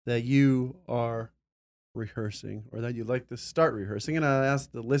that you are rehearsing, or that you'd like to start rehearsing? And I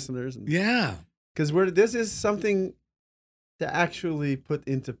ask the listeners. Yeah. Because this is something to actually put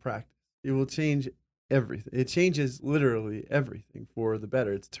into practice. It will change everything. It changes literally everything for the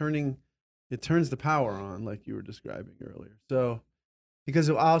better. It turns the power on, like you were describing earlier. So, because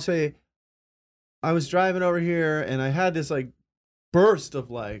I'll say, I was driving over here and I had this like burst of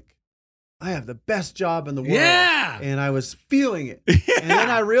like, I have the best job in the world. Yeah. And I was feeling it. Yeah. And then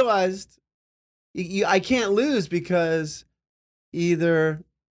I realized I can't lose, because either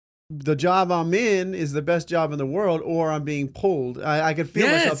the job I'm in is the best job in the world, or I'm being pulled. I could feel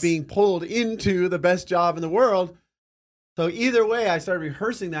myself being pulled into the best job in the world. So either way, I started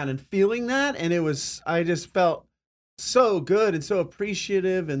rehearsing that and feeling that. And I just felt so good and so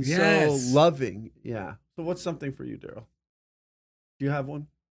appreciative and so loving. Yeah. So what's something for you, Daryl? Do you have one?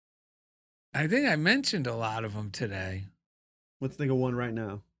 I think I mentioned a lot of them today. Let's think of one right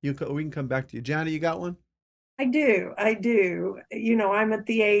now. We can come back to you. Janet, you got one? I do. You know, I'm at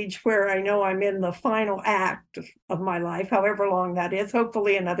the age where I know I'm in the final act of my life, however long that is,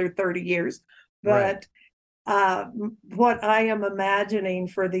 hopefully another 30 years. But what I am imagining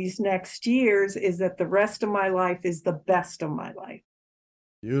for these next years is that the rest of my life is the best of my life.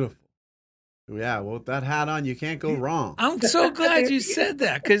 Beautiful. Yeah, well, with that hat on, you can't go wrong. I'm so glad you said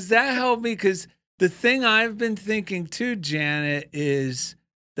that, because that helped me. Because the thing I've been thinking too, Janet, is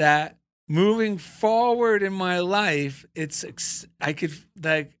that moving forward in my life, I could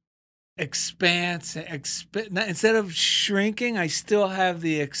like expansion. Instead of shrinking, I still have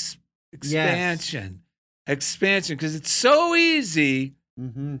the expansion. Expansion, because it's so easy,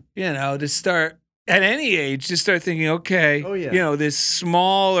 you know, to start at any age, to start thinking, okay, you know, this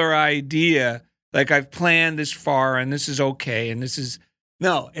smaller idea, like I've planned this far and this is okay, and this is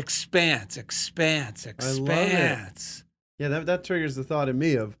expanse. I love it. Yeah, that triggers the thought in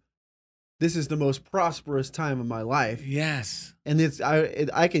me of, this is the most prosperous time of my life. Yes. And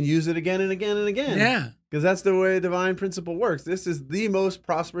I can use it again and again and again. Yeah. Because that's the way divine principle works. This is the most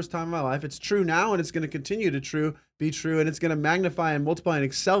prosperous time of my life. It's true now, and it's going to continue to be true, and it's going to magnify and multiply and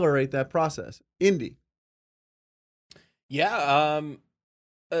accelerate that process. Indy. Yeah,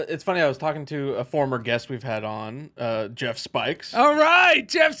 it's funny. I was talking to a former guest we've had on, Jeff Spikes. All right,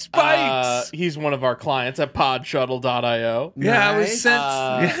 Jeff Spikes. He's one of our clients at podshuttle.io. Yeah, I was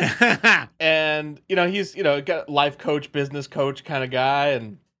sent. And he's got a life coach, business coach kind of guy,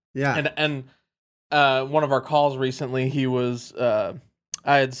 and one of our calls recently, he was I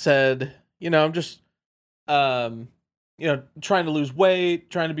had said, I'm just trying to lose weight,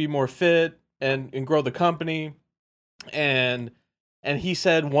 trying to be more fit and grow the company, and he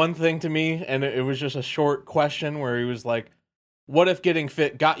said one thing to me, and it was just a short question where he was like, what if getting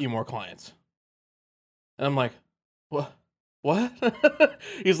fit got you more clients? And I'm like, what?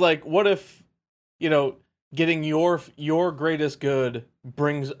 He's like, what if, getting your greatest good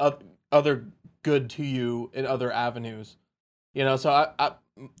brings up other good to you in other avenues? So I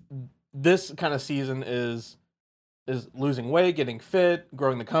this kind of season is losing weight, getting fit,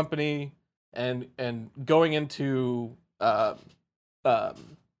 growing the company, and going into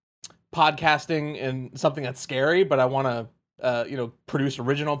podcasting and something that's scary, but I want to produce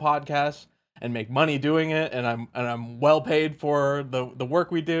original podcasts and make money doing it, and I'm well paid for the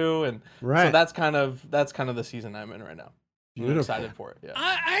work we do, and so that's kind of the season I'm in right now. I'm excited for it. Yeah,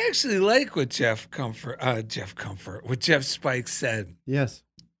 I actually like what Jeff Spikes said. Yes,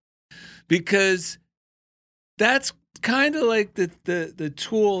 because that's kind of like the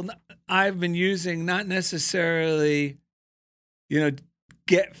tool I've been using, not necessarily,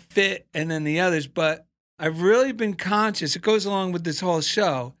 get fit and then the others, but I've really been conscious. It goes along with this whole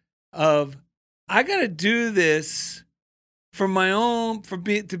show of, I got to do this for my own,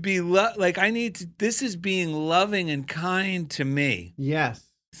 this is being loving and kind to me. Yes.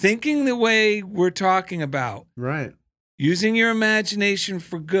 Thinking the way we're talking about. Right. Using your imagination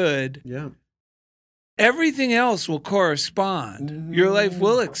for good. Yeah. Everything else will correspond. Mm-hmm. Your life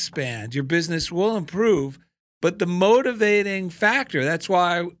will expand. Your business will improve. But the motivating factor, that's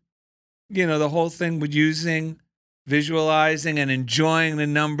why, the whole thing with visualizing and enjoying the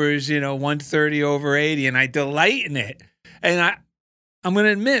numbers, 130 over 80, and I delight in it. And I'm going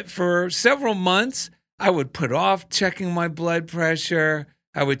to admit, for several months, I would put off checking my blood pressure.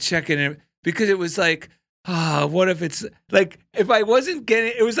 I would check it in because it was like, what if it's like, if I wasn't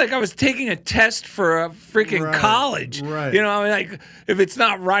getting, it was like I was taking a test for a freaking college. Right. You know, I mean, like, if it's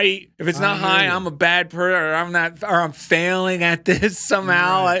not right, if it's not high, I'm a bad person, or I'm failing at this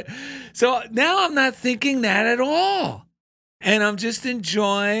somehow. Right. So now I'm not thinking that at all. And I'm just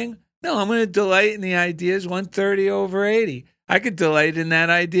enjoying, no, I'm going to delight in the ideas 130/80. I could delight in that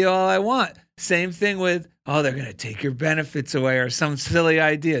idea all I want. Same thing with, oh, they're going to take your benefits away or some silly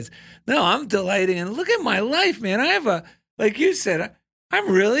ideas. No, I'm delighting. And look at my life, man. I have like you said, I'm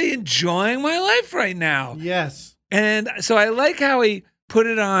really enjoying my life right now. Yes. And so I like how he put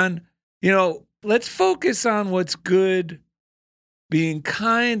it on, let's focus on what's good, being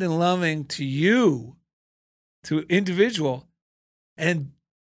kind and loving to you, to individual, and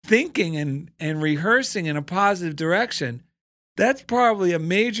thinking and rehearsing in a positive direction. That's probably a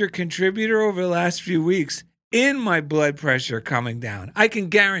major contributor over the last few weeks in my blood pressure coming down. I can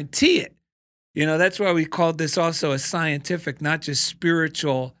guarantee it. That's why we called this also a scientific, not just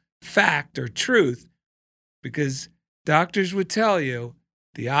spiritual fact or truth, because doctors would tell you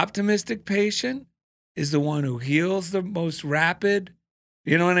the optimistic patient is the one who heals the most rapid.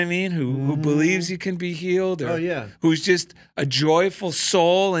 You know what I mean? Who believes he can be healed, or who's just a joyful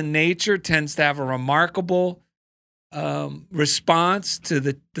soul in nature tends to have a remarkable response to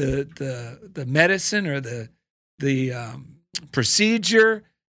the medicine or the procedure.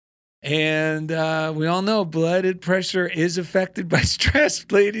 And we all know blood pressure is affected by stress,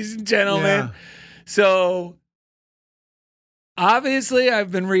 ladies and gentlemen. Yeah. So obviously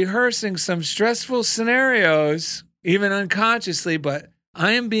I've been rehearsing some stressful scenarios, even unconsciously, but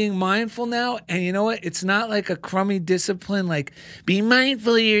I am being mindful now. And you know what? It's not like a crummy discipline, like be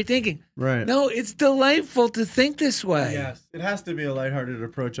mindful of your thinking. Right. No, it's delightful to think this way. Yes. It has to be a lighthearted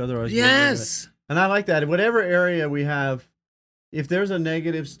approach. Otherwise, yes. And I like that. Whatever area we have, if there's a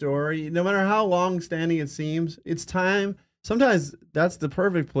negative story, no matter how long-standing it seems, it's time. Sometimes that's the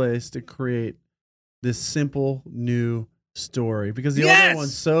perfect place to create this simple new story, because the other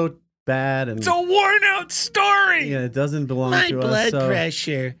one's so bad and it's a worn-out story. Yeah, it doesn't belong My to us. blood So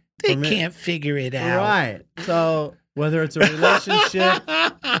pressure, they can't figure it out. Right. So whether it's a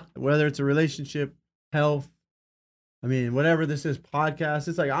relationship, health, I mean, whatever this is, podcast,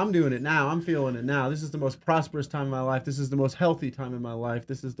 it's like, I'm doing it now. I'm feeling it now. This is the most prosperous time in my life. This is the most healthy time in my life.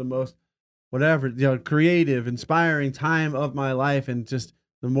 This is the most, creative, inspiring time of my life. And just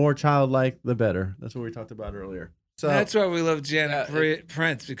the more childlike, the better. That's what we talked about earlier. So that's why we love Janet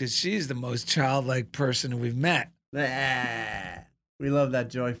Prince, because she's the most childlike person we've met. We love that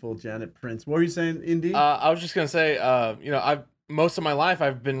joyful Janet Prince. What were you saying, Indy? I was just going to say, most of my life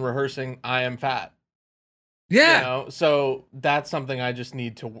I've been rehearsing I am fat. Yeah. So that's something I just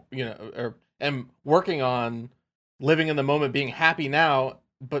need to, or am working on, living in the moment, being happy now,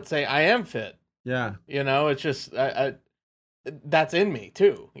 but say I am fit. Yeah. It's just, that's in me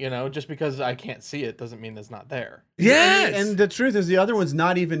too. Just because I can't see it doesn't mean it's not there. Yes. And the truth is the other one's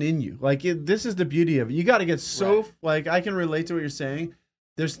not even in you. Like this is the beauty of it. You got to get so, I can relate to what you're saying.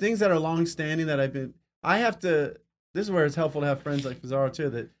 There's things that are long-standing that this is where it's helpful to have friends like Pizarro too,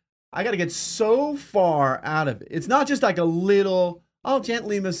 that I got to get so far out of it. It's not just like a little, I'll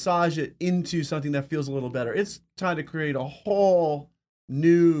gently massage it into something that feels a little better. It's trying to create a whole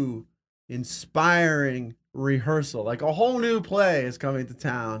new, inspiring rehearsal. Like a whole new play is coming to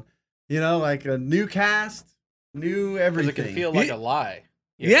town. Like a new cast, new everything. It can feel like a lie.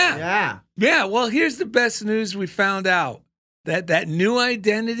 Yeah. Well, here's the best news we found out. That new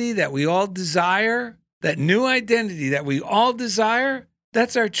identity that we all desire,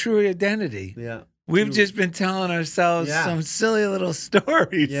 that's our true identity. Yeah. We've just been telling ourselves some silly little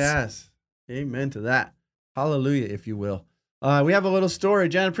stories. Yes. Amen to that. Hallelujah, if you will. We have a little story.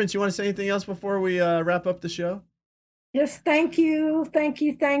 Janet Prince, you want to say anything else before we wrap up the show? Yes, thank you.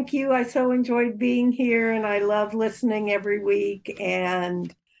 I so enjoyed being here, and I love listening every week,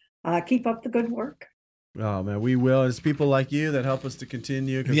 and keep up the good work. Oh, man, we will. It's people like you that help us to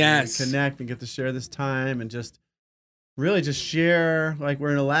continue, because we connect and get to share this time and just really just share, like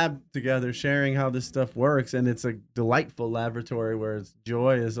we're in a lab together, sharing how this stuff works. And it's a delightful laboratory where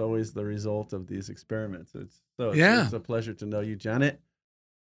joy is always the result of these experiments. It's a pleasure to know you, Janet.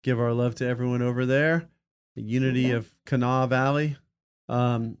 Give our love to everyone over there, the unity of Kanawha Valley.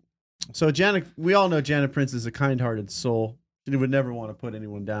 So Janet, we all know Janet Prince is a kind-hearted soul. She would never want to put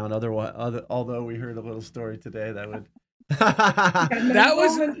anyone down. Although we heard a little story today that would. That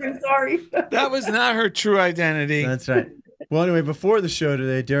was not her true identity. That's right. Well, anyway, before the show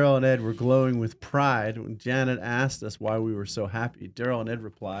today, Daryl and Ed were glowing with pride when Janet asked us why we were so happy. Daryl and Ed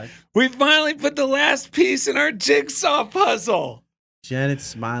replied, "We finally put the last piece in our jigsaw puzzle." Janet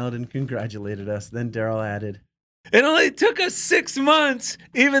smiled and congratulated us. Then Daryl added, "It only took us 6 months,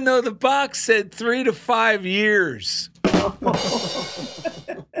 even though the box said 3 to 5 years."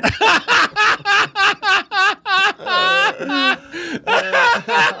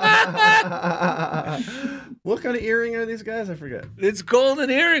 What kind of earring are these guys? I forget. It's golden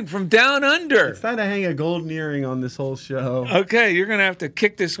earring from down under. It's time to hang a golden earring on this whole show. Okay, you're gonna have to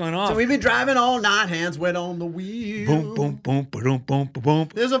kick this one off. So we've been driving all night, hands wet on the wheel. Boom, boom, boom, boom, boom, boom.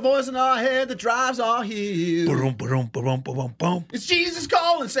 There's a voice in our head that drives our heel. Boom, boom, boom, boom, boom. It's Jesus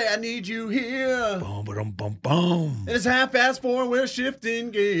calling, say I need you here. Boom, boom, boom, boom. And it's 4:30, we're shifting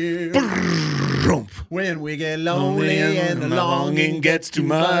gear. When we get lonely and the longing gets too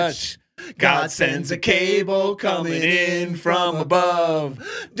much, God sends a cable coming in from above.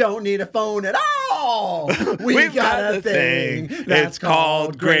 Don't need a phone at all. We've got a thing that's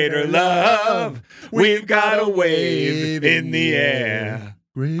called greater love. We've got a wave in the air.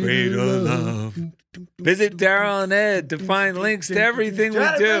 Greater love. Visit Daryl and Ed to find links to everything we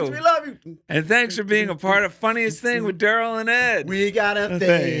do. We love you. And thanks for being a part of Funniest Thing with Daryl and Ed. We got a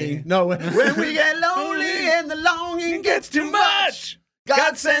thing. No, when we get lonely and the longing gets too much,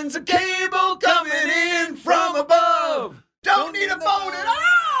 God sends a cable coming in from above. Don't need a phone at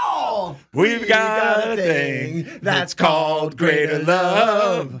all. We've got a thing that's called greater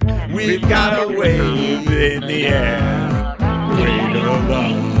love. We've got a wave in the air. Greater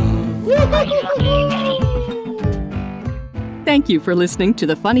love. Thank you for listening to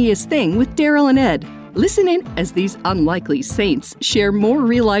The Funniest Thing with Daryl and Ed. Listen in as these unlikely saints share more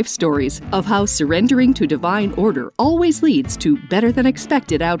real-life stories of how surrendering to divine order always leads to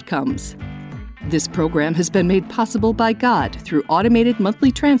better-than-expected outcomes. This program has been made possible by God through automated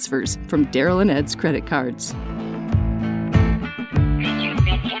monthly transfers from Daryl and Ed's credit cards.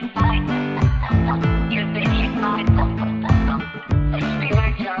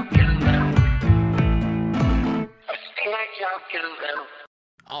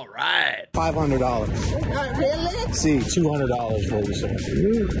 All right. $500. Really? See, $200 for you, sir.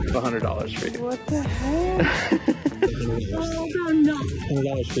 $100 for you. What the heck?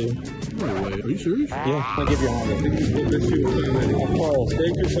 $100 for you. No way. Are you serious? Yeah, I'll give you $100. Of course.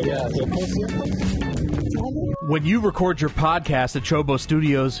 Thank you so much. When you record your podcast at Chobo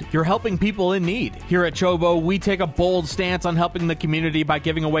Studios, you're helping people in need. Here at Chobo, we take a bold stance on helping the community by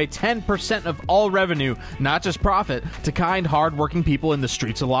giving away 10% of all revenue, not just profit, to kind, hardworking people in the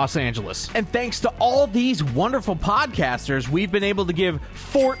streets of Los Angeles. And thanks to all these wonderful podcasters, we've been able to give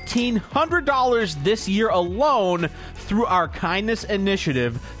 $1,400 this year alone through our kindness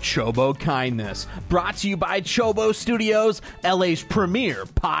initiative, Chobo Kindness. Brought to you by Chobo Studios, LA's premier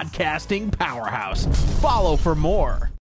podcasting powerhouse. Follow for more.